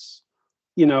starts,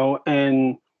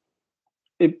 and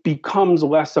it becomes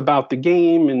less about the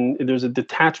game. And there's a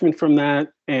detachment from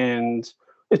that. And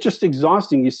it's just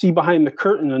exhausting. You see behind the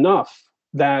curtain enough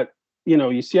that,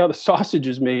 you see how the sausage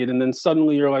is made. And then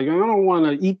suddenly you're like, I don't want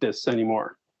to eat this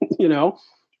anymore,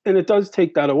 and it does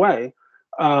take that away.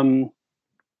 And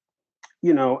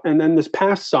then this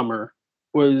past summer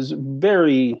was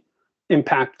very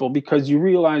impactful, because you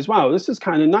realize, wow, this is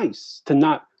kind of nice to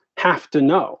not have to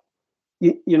know.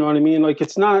 You know what I mean? Like,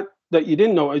 it's not that you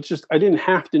didn't know, it's just I didn't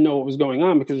have to know what was going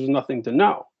on because there's nothing to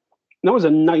know. And that was a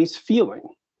nice feeling,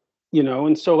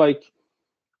 and so, like,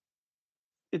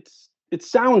 it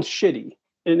sounds shitty.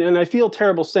 And I feel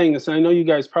terrible saying this, and I know you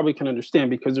guys probably can understand,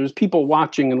 because there's people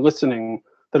watching and listening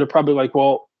that are probably like,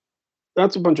 well,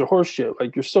 that's a bunch of horse shit.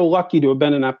 Like, you're so lucky to have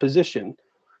been in that position.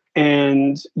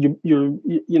 And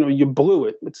you blew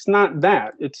it. It's not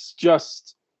that. It's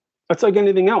like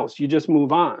anything else. You just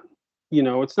move on.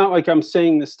 It's not like I'm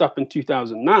saying this stuff in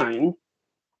 2009.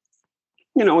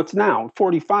 It's now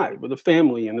 45 with a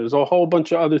family, and there's a whole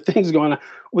bunch of other things going on.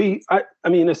 I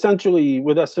mean, essentially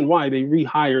with SNY, they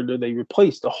rehired or they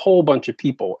replaced a whole bunch of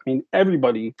people. I mean,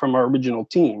 everybody from our original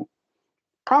team,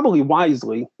 probably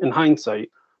wisely in hindsight,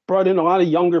 brought in a lot of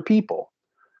younger people.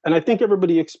 And I think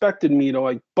everybody expected me to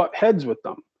like butt heads with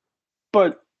them.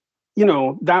 But,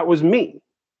 that was me,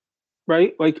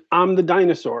 right? Like, I'm the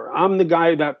dinosaur. I'm the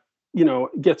guy that,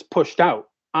 gets pushed out.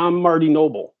 I'm Marty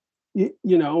Noble,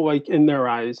 like in their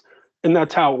eyes. And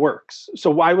that's how it works. So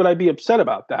why would I be upset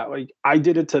about that? Like, I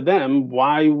did it to them.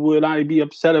 Why would I be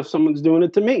upset if someone's doing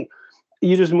it to me?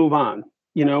 You just move on,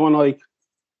 and like,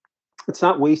 it's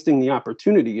not wasting the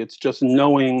opportunity. It's just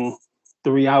knowing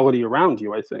the reality around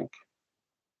you, I think.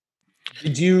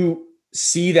 Did you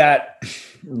see that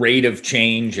rate of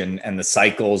change and the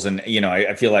cycles? And,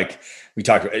 I feel like we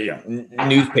talked about,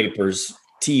 newspapers,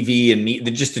 TV,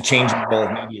 and just the change in the role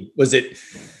of media. Was it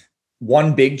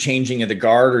one big changing of the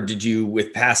guard, or did you,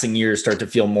 with passing years, start to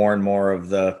feel more and more of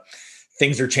the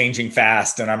things are changing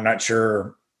fast, and I'm not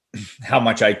sure how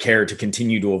much I care to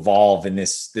continue to evolve in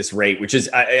this rate, which is,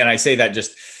 and I say that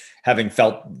just having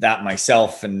felt that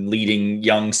myself and leading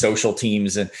young social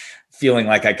teams and feeling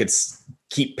like I could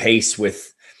keep pace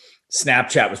with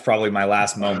Snapchat was probably my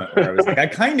last moment where I was like, I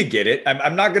kind of get it.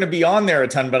 I'm not going to be on there a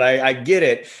ton, but I get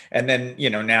it. And then,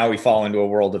 now we fall into a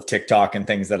world of TikTok and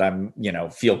things that I'm,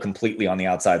 feel completely on the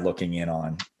outside looking in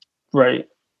on. Right.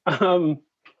 I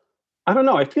don't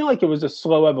know. I feel like it was a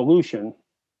slow evolution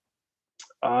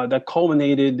that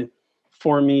culminated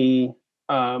for me.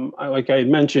 Like I had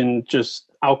mentioned,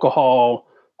 just alcohol,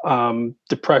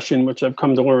 depression, which I've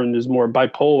come to learn is more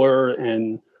bipolar,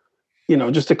 and,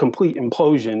 just a complete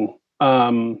implosion.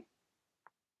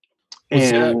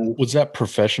 Was that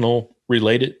professional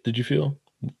related? Did you feel?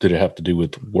 Did it have to do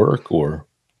with work or?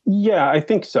 Yeah, I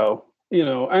think so.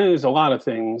 There's a lot of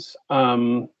things.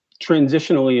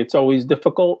 Transitionally, it's always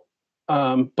difficult.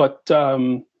 But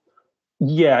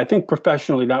yeah, I think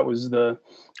professionally that was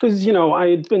because, I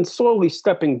had been slowly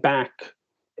stepping back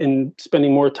and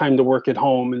spending more time to work at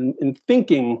home and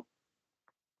thinking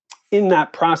in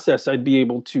that process, I'd be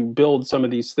able to build some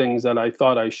of these things that I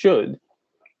thought I should.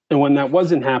 And when that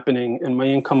wasn't happening and my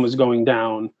income was going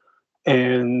down,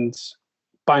 and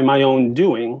by my own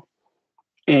doing,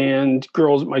 and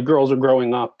my girls are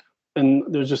growing up, and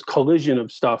there's this collision of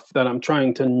stuff that I'm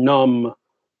trying to numb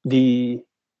the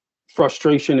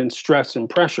frustration and stress and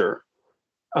pressure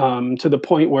to the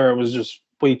point where it was just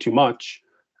way too much.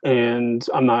 And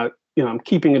I'm not, I'm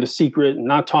keeping it a secret and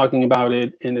not talking about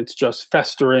it. And it's just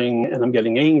festering, and I'm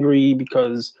getting angry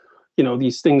because,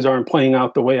 these things aren't playing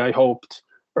out the way I hoped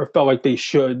or felt like they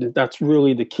should. That's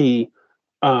really the key.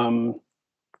 I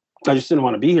just didn't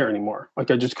want to be here anymore.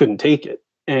 Like, I just couldn't take it.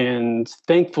 And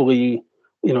thankfully,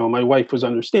 my wife was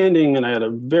understanding, and I had a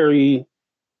very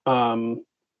proactive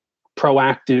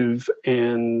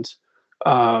and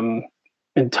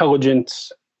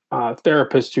intelligent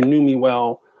therapist who knew me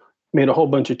well, made a whole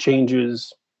bunch of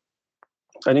changes.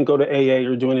 I didn't go to AA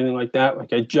or do anything like that.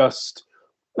 Like,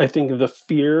 I think the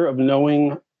fear of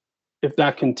knowing if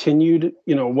that continued,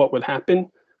 what would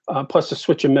happen, plus a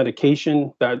switch of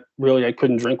medication that really I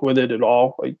couldn't drink with it at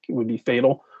all. Like, it would be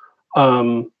fatal.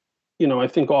 I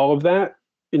think all of that,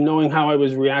 and knowing how I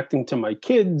was reacting to my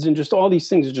kids and just all these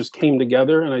things just came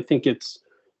together. And I think it's,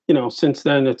 since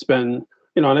then it's been,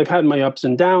 and I've had my ups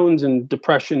and downs and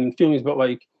depression and feelings, but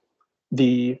like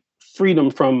the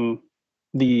freedom from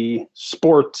the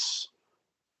sports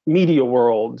media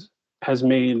world has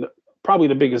made probably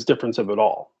the biggest difference of it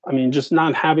all. I mean, just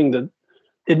not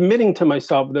admitting to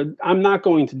myself that I'm not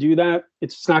going to do that.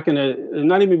 It's not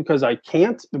even because I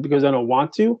can't, but because I don't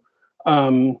want to,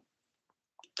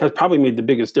 has probably made the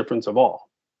biggest difference of all.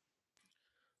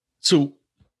 So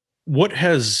what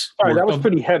has... Sorry, that was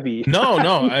pretty heavy. No.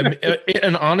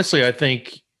 And honestly, I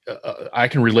think I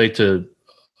can relate to,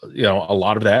 a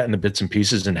lot of that and the bits and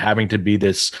pieces, and having to be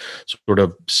this sort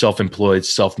of self-employed,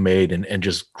 self-made, and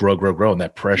just grow, and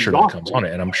that pressure that comes on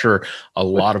it. And I'm sure a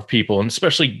lot of people, and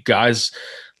especially guys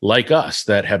like us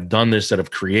that have done this, that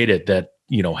have created that,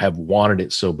 have wanted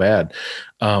it so bad,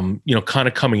 kind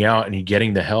of coming out and you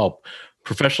getting the help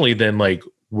professionally, then like,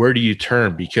 where do you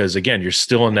turn? Because again, you're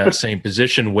still in that same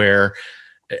position where,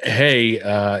 hey,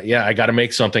 I got to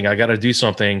make something. I got to do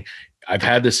something. I've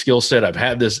had this skill set. I've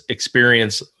had this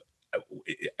experience.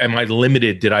 Am I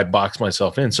limited? Did I box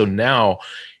myself in? So now,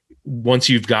 once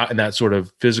you've gotten that sort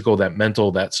of physical, that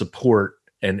mental, that support,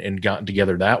 and gotten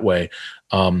together that way,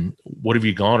 what have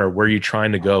you gone, or where are you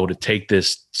trying to go to take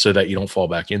this so that you don't fall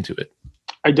back into it?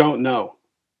 I don't know.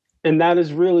 And that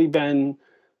has really been,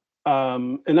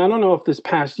 and I don't know if this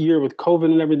past year with COVID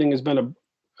and everything has been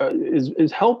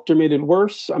is helped or made it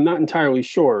worse. I'm not entirely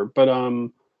sure, but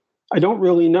I don't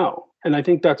really know. And I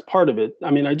think that's part of it. I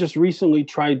mean, I just recently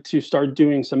tried to start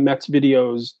doing some Mets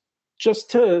videos just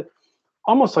to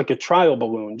almost like a trial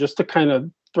balloon, just to kind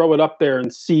of throw it up there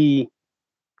and see.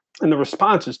 And the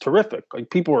response is terrific.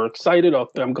 Like people are excited. Oh,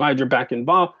 I'm glad you're back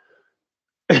involved.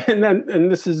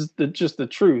 And this is just the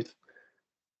truth.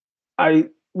 I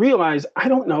realize I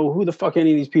don't know who the fuck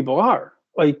any of these people are.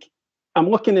 Like I'm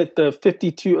looking at the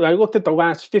 52. I looked at the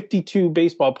last 52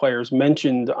 baseball players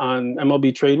mentioned on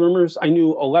MLB Trade Rumors. I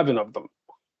knew 11 of them.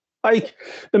 Like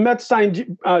the Mets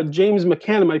signed James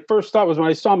McCann. My first thought was when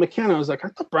I saw McCann, I was like, I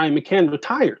thought Brian McCann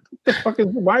retired. What the fuck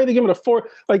why are they giving it a 4?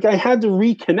 Like I had to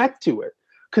reconnect to it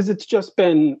because it's just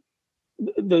been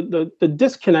the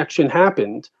disconnection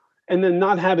happened. And then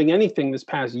not having anything this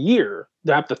past year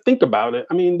to have to think about it.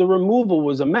 I mean, the removal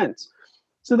was immense.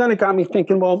 So then it got me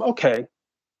thinking, well, okay,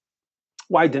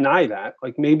 why deny that?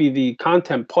 Like maybe the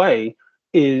content play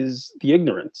is the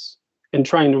ignorance and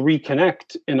trying to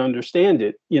reconnect and understand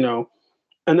it,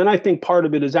 And then I think part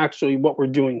of it is actually what we're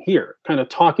doing here, kind of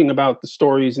talking about the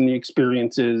stories and the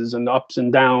experiences and the ups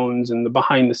and downs and the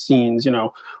behind the scenes,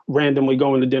 randomly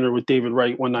going to dinner with David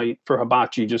Wright one night for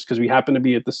hibachi just because we happened to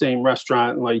be at the same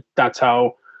restaurant. And like, that's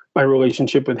how my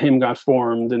relationship with him got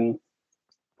formed. And,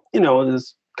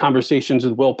 there's conversations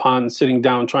with Will Pond sitting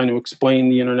down, trying to explain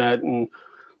the internet and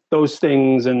those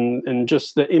things and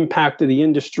just the impact of the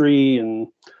industry and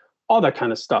all that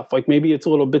kind of stuff. Like maybe it's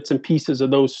little bits and pieces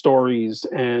of those stories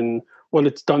and what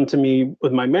it's done to me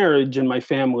with my marriage and my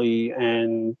family.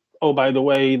 And, oh, by the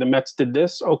way, the Mets did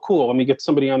this. Oh, cool. Let me get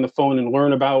somebody on the phone and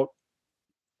learn about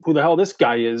who the hell this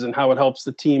guy is and how it helps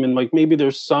the team. And like, maybe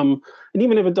there's and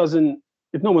even if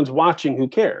if no one's watching, who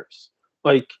cares?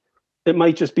 Like it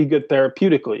might just be good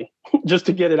therapeutically just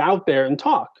to get it out there and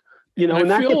talk,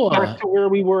 and that gets back to where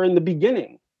we were in the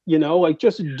beginning, like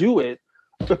just do it.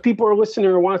 But people are listening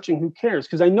or watching, who cares?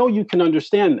 Because I know you can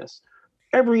understand this.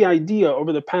 Every idea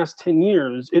over the past 10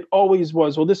 years, it always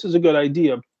was, well, this is a good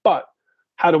idea, but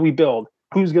how do we build?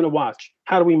 Who's going to watch?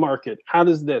 How do we market? How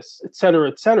does this, et cetera,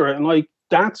 et cetera. And like,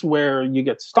 that's where you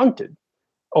get stunted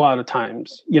a lot of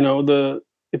times.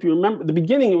 If you remember the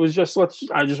beginning, it was just,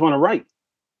 I just want to write,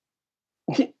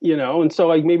 and so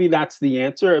like, maybe that's the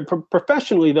answer.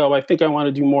 Professionally though, I think I want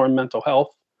to do more in mental health.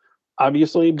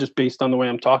 Obviously, just based on the way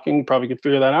I'm talking, probably could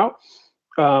figure that out.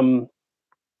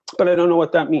 But I don't know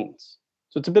what that means.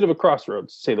 So it's a bit of a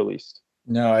crossroads, to say the least.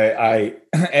 No, I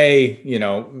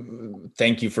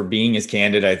thank you for being as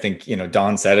candid. I think,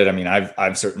 Don said it. I mean,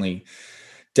 I've certainly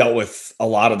dealt with a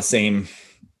lot of the same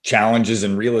challenges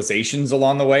and realizations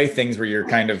along the way, things where you're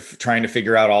kind of trying to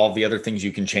figure out all of the other things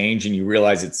you can change. And you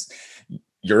realize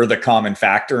you're the common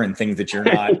factor and things that you're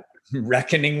not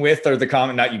reckoning with are the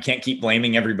common, you can't keep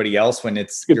blaming everybody else when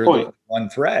you're the one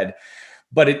thread.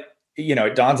 But it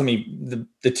dawns on me,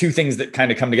 the two things that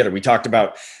kind of come together. We talked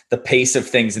about the pace of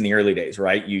things in the early days,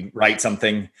 right? You write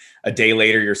something, a day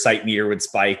later, your site meter would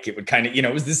spike. It would kind of,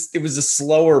 it was a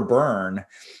slower burn.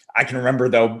 I can remember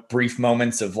though brief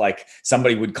moments of like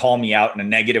somebody would call me out in a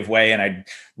negative way and I'd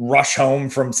rush home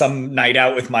from some night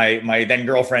out with my then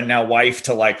girlfriend, now wife,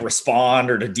 to like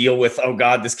respond or to deal with, oh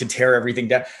God, this could tear everything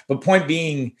down. But point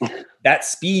being, that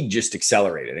speed just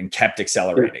accelerated and kept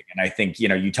accelerating. And I think,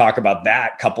 you talk about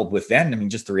that coupled with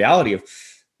just the reality of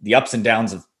the ups and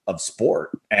downs of sport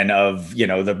and of,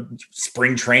 the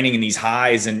spring training and these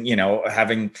highs and,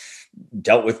 having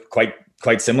dealt with quite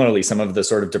similarly some of the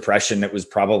sort of depression that was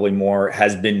probably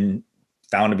has been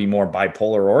found to be more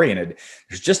bipolar oriented.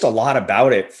 There's just a lot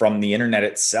about it from the internet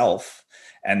itself.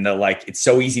 And it's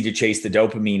so easy to chase the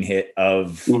dopamine hit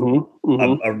of a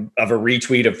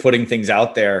retweet, of putting things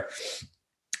out there.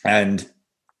 And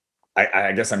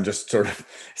I guess I'm just sort of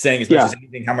saying as much as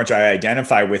anything, how much I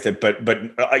identify with it. But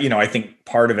I think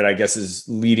part of it, I guess, is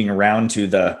leading around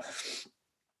to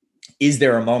is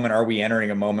there a moment, are we entering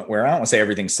a moment where, I don't want to say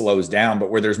everything slows down, but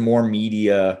where there's more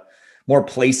media, more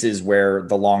places where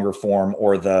the longer form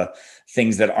or the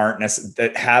things that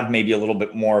that have maybe a little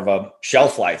bit more of a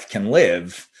shelf life can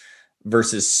live,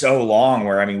 versus so long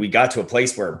where, we got to a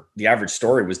place where the average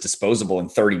story was disposable in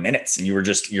 30 minutes and you were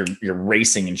just, you're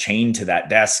racing and chained to that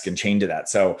desk and chained to that.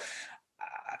 So,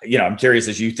 I'm curious,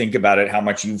 as you think about it, how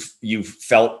much you've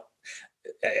felt.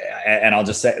 And I'll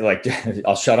just say,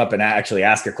 I'll shut up and actually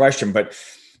ask a question, but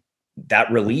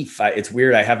that relief, it's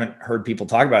weird. I haven't heard people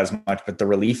talk about it as much, but the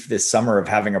relief this summer of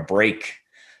having a break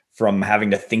from having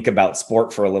to think about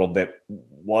sport for a little bit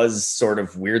was sort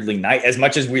of weirdly nice. As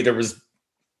much as there was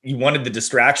you wanted the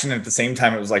distraction. And at the same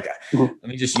time, it was like, let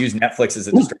me just use Netflix as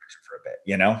a distraction for a bit,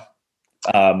 you know?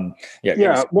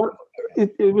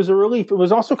 It was a relief. It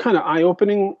was also kind of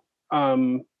eye-opening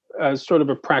as sort of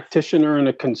a practitioner and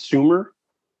a consumer.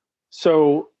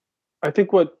 So I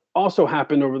think what also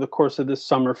happened over the course of this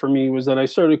summer for me was that I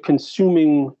started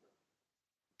consuming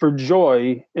for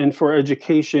joy and for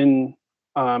education,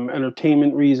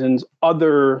 entertainment reasons,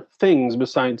 other things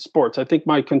besides sports. I think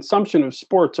my consumption of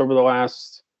sports over the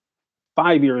last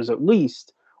 5 years at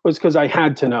least was because I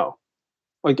had to know.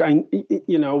 Like,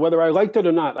 whether I liked it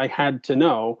or not, I had to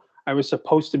know. I was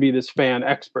supposed to be this fan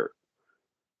expert.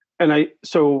 And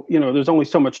there's only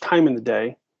so much time in the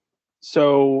day.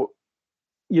 So,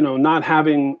 not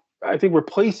having, I think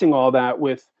replacing all that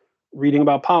with reading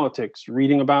about politics,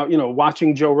 reading about,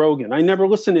 watching Joe Rogan. I never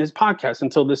listened to his podcast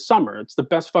until this summer. It's the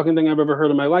best fucking thing I've ever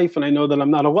heard in my life. And I know that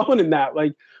I'm not alone in that.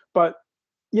 But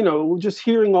just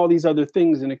hearing all these other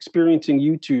things and experiencing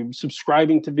YouTube,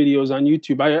 subscribing to videos on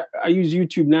YouTube. I use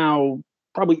YouTube now.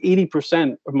 Probably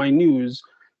 80% of my news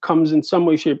comes in some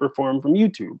way, shape, or form from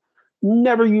YouTube.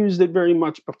 Never used it very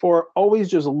much before. Always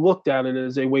just looked at it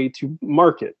as a way to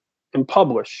market and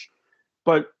publish.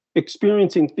 But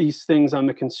experiencing these things on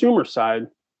the consumer side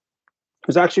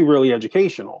was actually really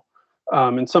educational,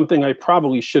 and something I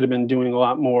probably should have been doing a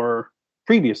lot more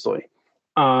previously.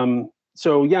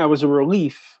 So yeah, it was a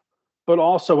relief, but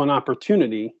also an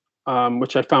opportunity,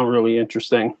 which I found really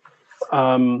interesting.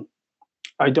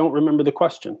 I don't remember the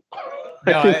question.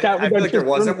 No, I feel like there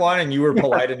wasn't one, and you were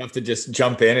polite enough to just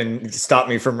jump in and stop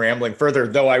me from rambling further.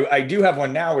 Though I do have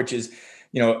one now, which is,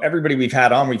 everybody we've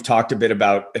had on, we've talked a bit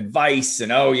about advice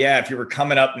and, if you were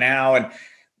coming up now and,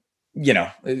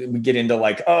 we get into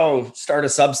like, start a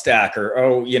Substack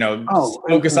or,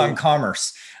 focus on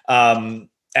commerce. And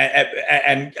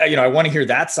I want to hear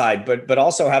that side, but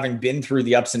also having been through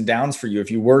the ups and downs for you, if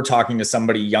you were talking to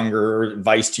somebody younger, or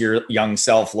advice to your young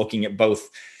self, looking at both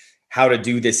how to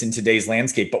do this in today's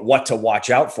landscape, but what to watch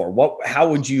out for, how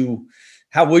would you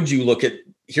look at,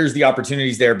 here's the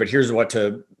opportunities there, but here's what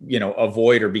to,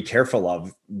 avoid or be careful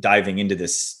of diving into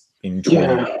this in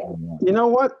 2021? You know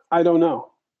what? I don't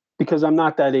know, because I'm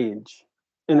not that age,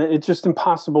 and it's just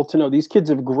impossible to know. These kids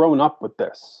have grown up with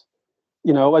this.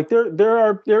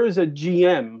 There is a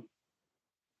GM,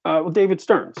 David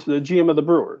Stearns, the GM of the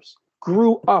Brewers,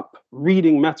 grew up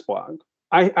reading Mets blog.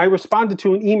 I responded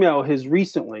to an email of his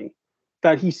recently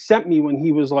that he sent me when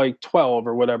he was like 12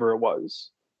 or whatever it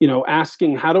was,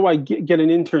 asking, how do I get an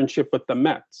internship with the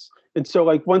Mets? And so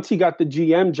like, once he got the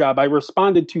GM job, I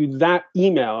responded to that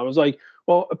email. I was like,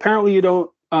 well, apparently you don't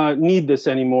need this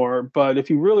anymore, but if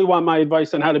you really want my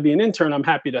advice on how to be an intern, I'm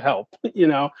happy to help.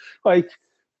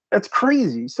 That's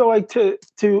crazy. So like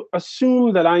to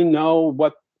assume that I know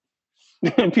what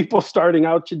people starting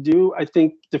out should do, I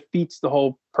think defeats the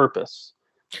whole purpose.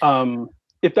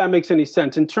 If that makes any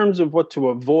sense. In terms of what to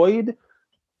avoid,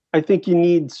 I think you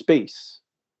need space.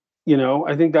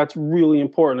 I think that's really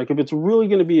important. Like, if it's really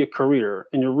going to be a career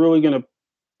and you're really going to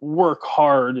work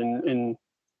hard and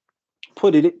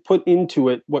put into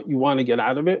it what you want to get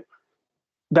out of it,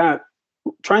 that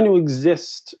trying to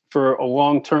exist for a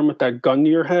long term with that gun to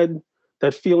your head,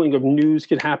 that feeling of news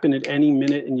could happen at any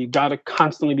minute and you got to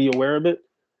constantly be aware of it,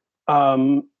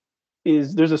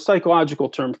 there's a psychological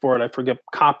term for it. I forget.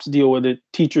 Cops deal with it.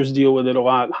 Teachers deal with it a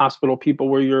lot. Hospital people,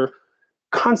 where you're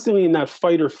constantly in that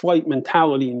fight or flight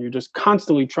mentality and you're just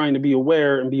constantly trying to be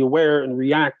aware and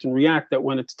react, that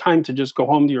when it's time to just go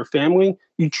home to your family,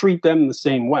 you treat them the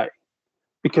same way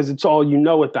because it's all you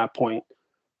know at that point.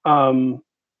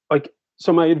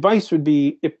 So my advice would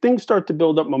be, if things start to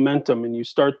build up momentum and you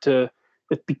start to,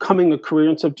 it's becoming a career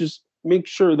and stuff, just make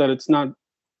sure that it's not,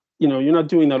 you're not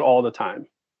doing that all the time.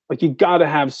 Like, you got to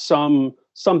have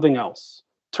something else.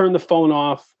 Turn the phone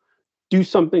off, do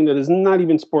something that is not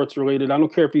even sports related. I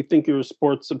don't care if you think you're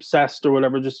sports obsessed or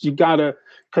whatever, just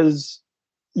because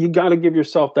you gotta give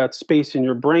yourself that space in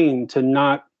your brain to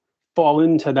not fall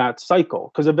into that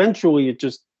cycle. Because eventually it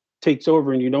just takes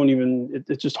over and you don't even,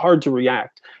 it's just hard to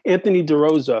react. Anthony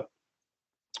DeRosa,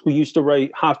 who used to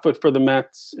write Hot Foot for the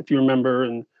Mets, if you remember,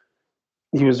 and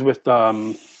he was with,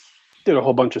 did a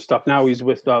whole bunch of stuff. Now he's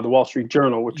with the Wall Street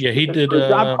Journal, which he did.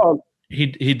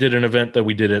 He did an event that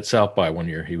we did at South by one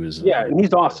year. He was and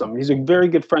he's awesome. He's a very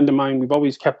good friend of mine. We've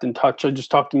always kept in touch. I just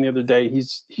talked to him the other day.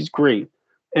 He's great,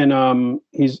 and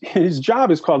his job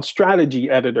is called strategy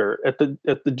editor at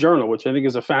the Journal, which I think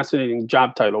is a fascinating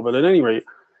job title. But at any rate,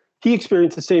 he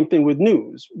experienced the same thing with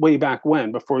news way back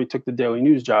when, before he took the daily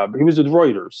news job. He was with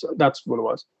Reuters. That's what it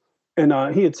was, and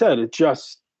he had said it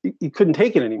just, he couldn't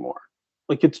take it anymore.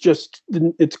 Like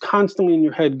it's constantly in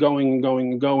your head going and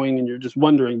going and going. And you're just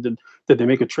wondering, did they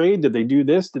make a trade? Did they do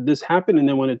this? Did this happen? And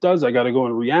then when it does, I got to go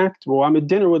and react. Well, I'm at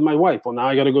dinner with my wife. Well, now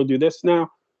I got to go do this now.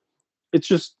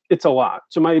 It's a lot.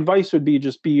 So my advice would be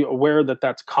just be aware that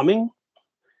that's coming,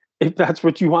 if that's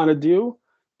what you want to do,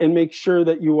 and make sure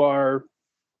that you are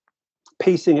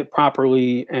pacing it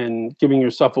properly and giving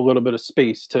yourself a little bit of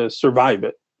space to survive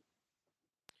it.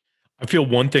 I feel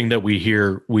one thing that we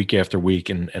hear week after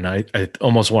week, and I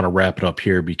almost want to wrap it up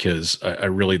here because I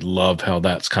really love how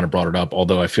that's kind of brought it up,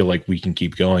 although I feel like we can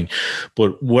keep going.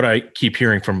 But what I keep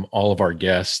hearing from all of our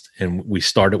guests, and we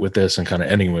started with this and kind of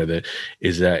ending with it,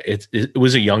 is that it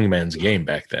was a young man's game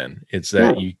back then. It's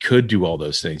that you could do all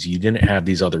those things. You didn't have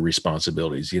these other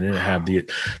responsibilities. You didn't have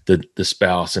the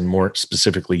spouse, and more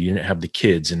specifically, you didn't have the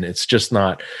kids. And it's just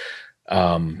not,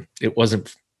 it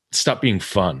wasn't, stop being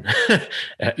fun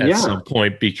at some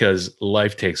point because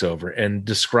life takes over. And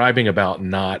describing about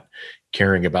not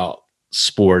caring about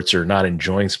sports or not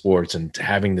enjoying sports and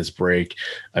having this break,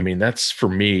 I mean, that's, for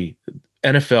me,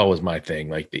 NFL was my thing.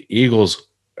 Like the Eagles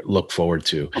look forward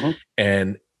to.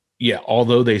 And yeah,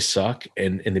 although they suck,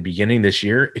 and in the beginning this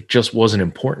year, it just wasn't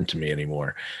important to me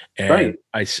anymore. And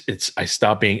I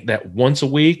stopped being that once a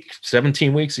week,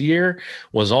 17 weeks a year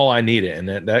was all I needed.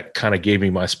 And that kind of gave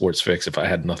me my sports fix if I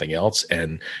had nothing else,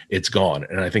 and it's gone.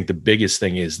 And I think the biggest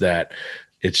thing is that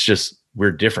it's just,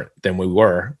 we're different than we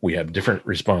were. We have different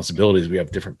responsibilities. We have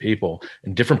different people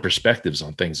and different perspectives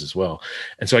on things as well.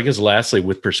 And so I guess lastly,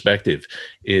 with perspective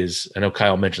is, I know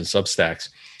Kyle mentioned Substacks.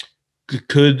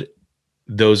 Could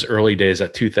those early days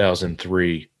at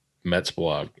 2003 Mets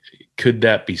blog, could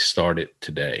that be started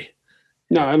today?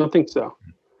 No, I don't think so.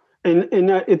 And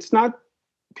it's not,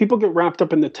 people get wrapped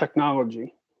up in the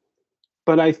technology,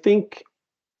 but I think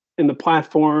in the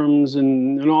platforms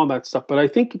and all that stuff, but I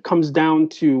think it comes down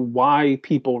to why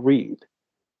people read.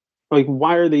 Like,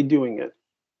 why are they doing it?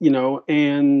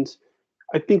 And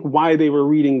I think why they were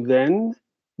reading then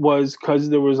was because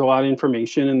there was a lot of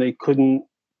information and they couldn't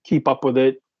keep up with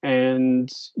it. And,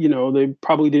 they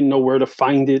probably didn't know where to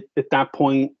find it at that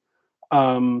point.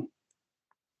 And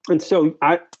so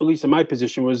at least in my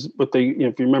position was what they,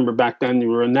 if you remember back then, you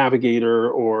were a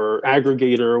navigator or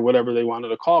aggregator or whatever they wanted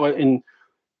to call it. And,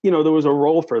 there was a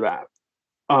role for that.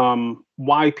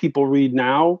 Why people read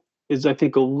now is, I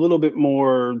think, a little bit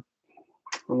more,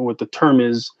 I don't know what the term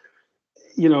is,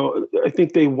 I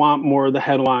think they want more of the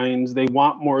headlines. They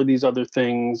want more of these other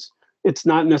things. It's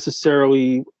not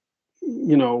necessarily,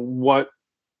 what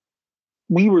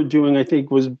we were doing, I think,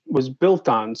 was built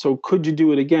on. So could you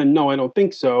do it again? No, I don't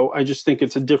think so. I just think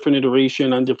it's a different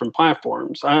iteration on different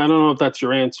platforms. I don't know if that's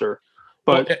your answer,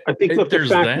 but well, I think there's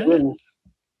that.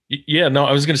 Yeah, no,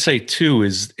 I was going to say too,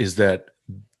 is that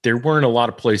there weren't a lot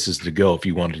of places to go if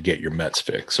you wanted to get your Mets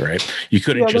fix, right? You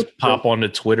couldn't just pop onto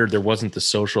Twitter. There wasn't the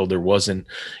social. There wasn't,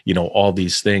 all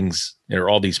these things or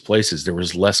all these places. There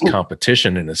was less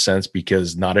competition in a sense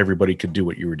because not everybody could do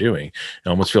what you were doing. I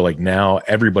almost feel like now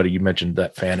everybody, you mentioned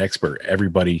that fan expert,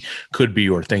 everybody could be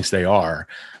or thinks they are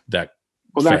that.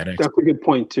 Well, that's a good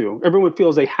point too. Everyone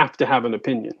feels they have to have an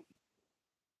opinion,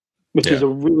 which is a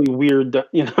really weird,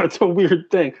 it's a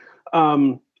weird thing.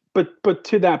 But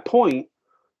to that point,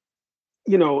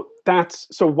 that's,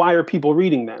 so why are people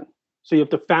reading then? So you have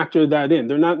to factor that in.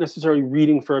 They're not necessarily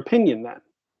reading for opinion then.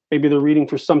 Maybe they're reading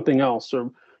for something else.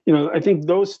 Or, I think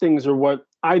those things are what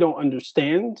I don't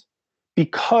understand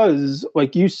because,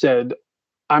 like you said,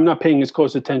 I'm not paying as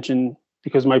close attention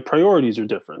because my priorities are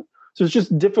different. So it's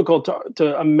just difficult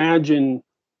to imagine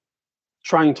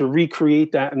trying to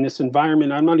recreate that in this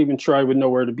environment. I'm not even sure I would know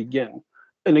where to begin.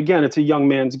 And again, it's a young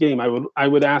man's game. I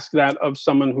would ask that of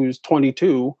someone who's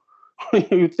 22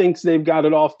 who thinks they've got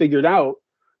it all figured out.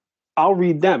 I'll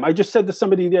read them. I just said to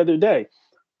somebody the other day,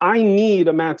 I need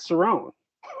a Matt Cerrone.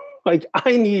 Like,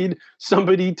 I need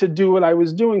somebody to do what I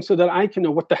was doing so that I can know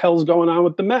what the hell's going on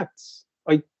with the Mets.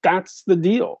 Like, that's the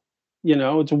deal.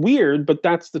 It's weird, but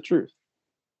that's the truth.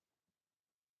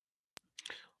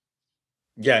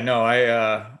 Yeah, no,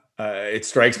 it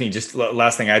strikes me, just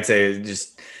last thing I'd say is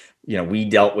just, we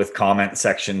dealt with comment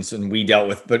sections and we dealt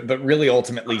with, but really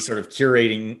ultimately sort of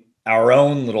curating our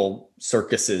own little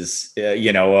circuses,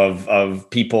 of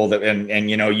people that, and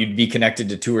you'd be connected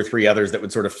to 2 or 3 others that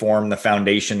would sort of form the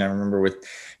foundation. I remember with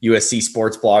USC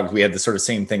sports blogs, we had the sort of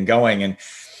same thing going, and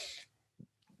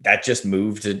that just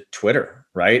moved to Twitter,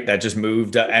 right? That just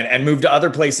moved and moved to other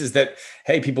places that,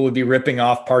 hey, people would be ripping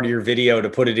off part of your video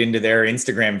to put it into their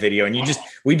Instagram video. And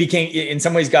we became, in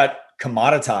some ways, got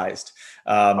commoditized.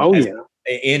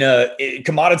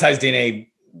 Commoditized in a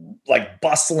like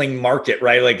bustling market,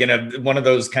 right? Like in one of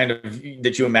those kind of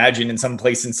that you imagine in some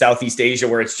place in Southeast Asia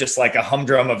where it's just like a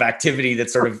humdrum of activity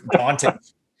that's sort of daunting.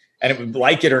 And it would,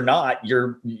 like it or not,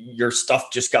 your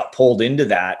stuff just got pulled into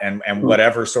that, and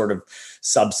whatever sort of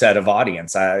subset of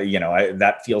audience,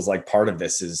 that feels like part of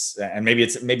this is, and maybe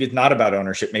it's not about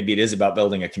ownership, maybe it is about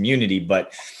building a community,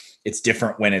 but it's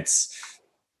different when it's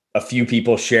a few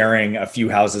people sharing a few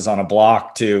houses on a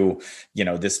block to,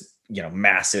 this,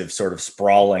 massive sort of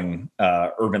sprawling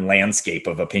urban landscape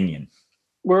of opinion.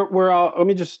 I'll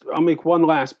make one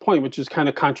last point, which is kind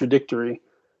of contradictory.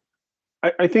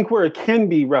 I think where it can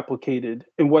be replicated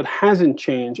and what hasn't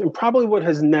changed, and probably what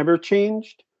has never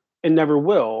changed and never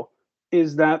will,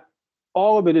 is that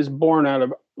all of it is born out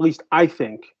of, at least I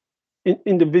think,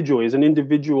 individually, as an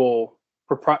individual,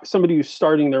 somebody who's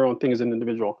starting their own thing as an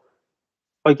individual.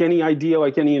 Like any idea,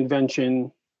 like any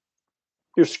invention,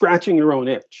 you're scratching your own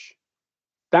itch.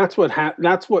 That's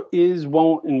what is,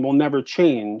 won't, and will never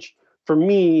change. For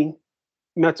me,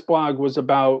 Mets blog was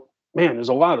about, man, there's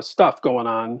a lot of stuff going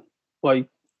on. Like,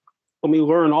 let me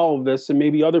learn all of this, and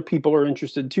maybe other people are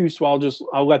interested too, so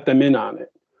I'll let them in on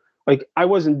it. Like, I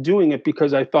wasn't doing it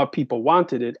because I thought people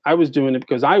wanted it. I was doing it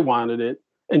because I wanted it,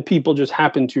 and people just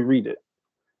happened to read it.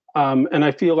 And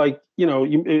I feel like,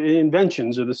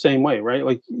 inventions are the same way, right?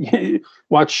 Like,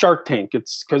 watch Shark Tank.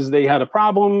 It's because they had a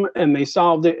problem and they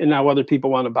solved it, and now other people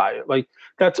want to buy it. Like,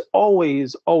 that's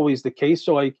always the case.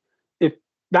 So, like, if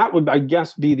that would, I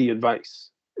guess, be the advice,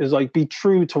 is like, be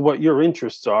true to what your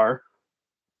interests are.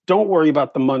 Don't worry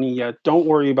about the money yet. Don't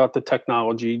worry about the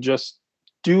technology. Just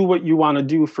do what you want to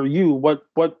do for you, what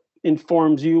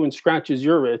informs you and scratches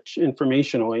your itch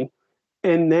informationally.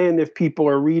 And then if people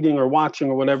are reading or watching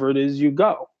or whatever it is, you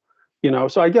go.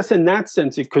 So I guess in that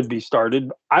sense, it could be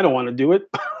started. I don't want to do it,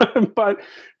 but,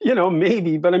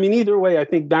 maybe. But I mean, either way, I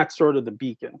think that's sort of the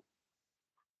beacon.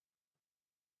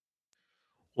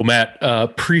 Well, Matt,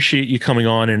 appreciate you coming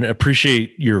on, and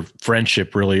appreciate your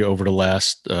friendship really over the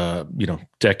last,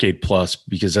 decade plus,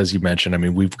 because as you mentioned, I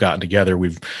mean, we've gotten together.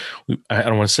 I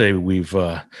don't want to say we've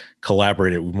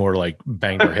collaborated. We've more like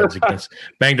banged our heads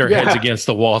heads against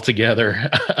the wall together,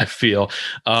 I feel.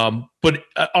 But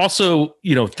also,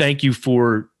 thank you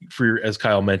for your, as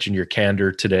Kyle mentioned, your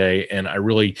candor today. And I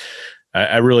really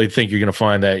think you're going to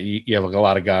find that you have like a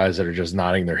lot of guys that are just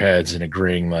nodding their heads and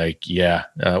agreeing, like,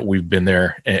 we've been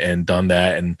there and done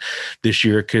that. And this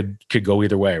year could go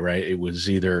either way, right? It was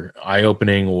either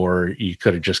eye-opening or you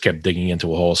could have just kept digging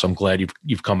into a hole. So I'm glad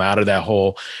you've come out of that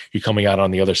hole. You're coming out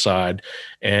on the other side.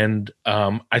 And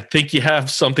I think you have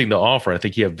something to offer. I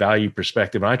think you have value,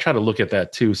 perspective. And I try to look at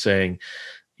that too, saying,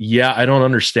 I don't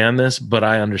understand this, but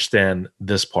I understand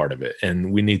this part of it.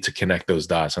 And we need to connect those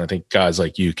dots. And I think guys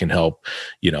like you can help,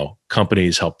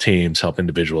 companies, help teams, help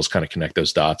individuals kind of connect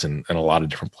those dots in a lot of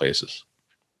different places.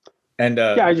 And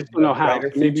I just don't know how.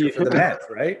 Maybe for the Mets,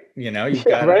 right? You've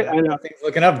got right? I know. Things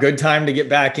looking up. Good time to get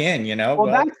back in, Well,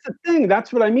 that's the thing.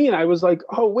 That's what I mean. I was like,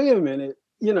 oh, wait a minute.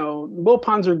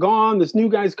 Wilpons are gone. This new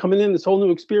guy's coming in, this whole new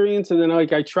experience. And then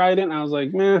I tried it and I was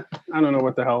like, man, I don't know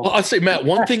what the hell. Well, I'll say, Matt,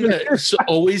 one thing that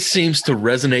always seems to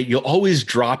resonate, you'll always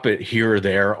drop it here or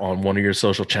there on one of your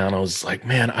social channels. Like,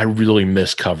 man, I really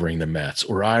miss covering the Mets,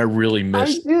 or I really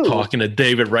miss talking to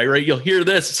David, right? You'll hear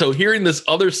this. So hearing this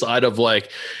other side of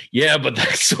like, but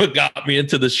that's what got me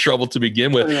into this trouble to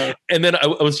begin with. And then I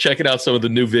was checking out some of the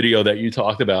new video that you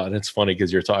talked about. And it's funny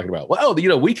because you're talking about, well,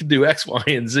 we could do X, Y,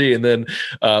 and Z. And then,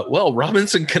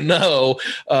 Robinson Cano,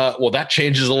 that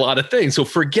changes a lot of things. So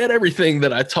forget everything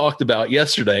that I talked about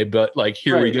yesterday, but like,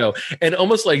 here we go. And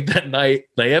almost like that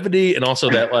naivety, and also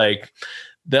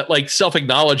that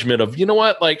self-acknowledgement of,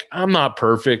 like, I'm not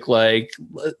perfect. Like,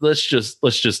 let's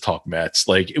just talk Mets.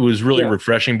 Like, it was really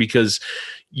refreshing because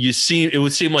it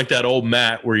would seem like that old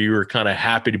Matt where you were kind of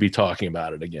happy to be talking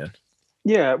about it again.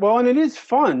 Yeah. Well, and it is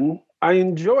fun. I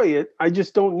enjoy it. I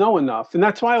just don't know enough. And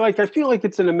that's why I feel like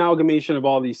it's an amalgamation of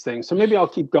all these things. So maybe I'll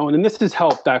keep going. And this has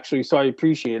helped actually. So I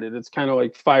appreciate it. It's kind of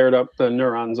like fired up the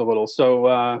neurons a little.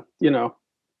 So,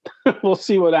 we'll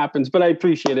see what happens, but I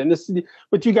appreciate it. And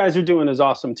what you guys are doing is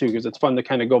awesome too, because it's fun to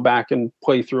kind of go back and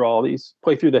play through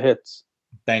the hits.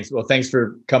 Thanks. Well, thanks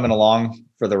for coming along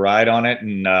for the ride on it.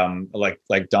 And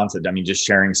like Don said, I mean, just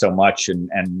sharing so much and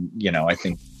I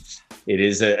think it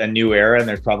is a new era, and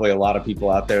there's probably a lot of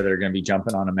people out there that are going to be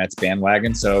jumping on a Mets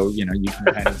bandwagon. So, you can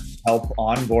kind of help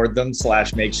onboard them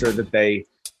 / make sure that they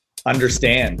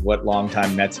understand what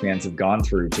longtime Mets fans have gone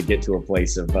through to get to a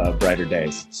place of brighter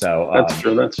days. So that's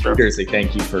true. Seriously,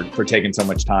 thank you for taking so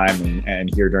much time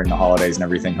and here during the holidays and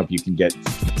everything. Hope you can get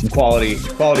some quality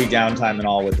downtime and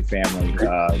all with the family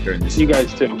during this. You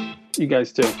guys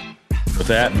too. With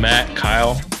that, Matt,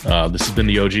 Kyle, this has been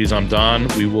the OGs. I'm Don.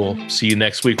 We will see you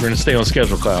next week. We're going to stay on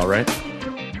schedule, Kyle, right?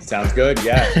 Sounds good.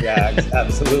 Yeah,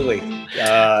 absolutely.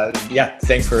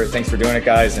 Thanks for doing it,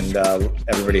 guys, and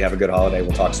everybody have a good holiday.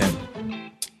 We'll talk soon.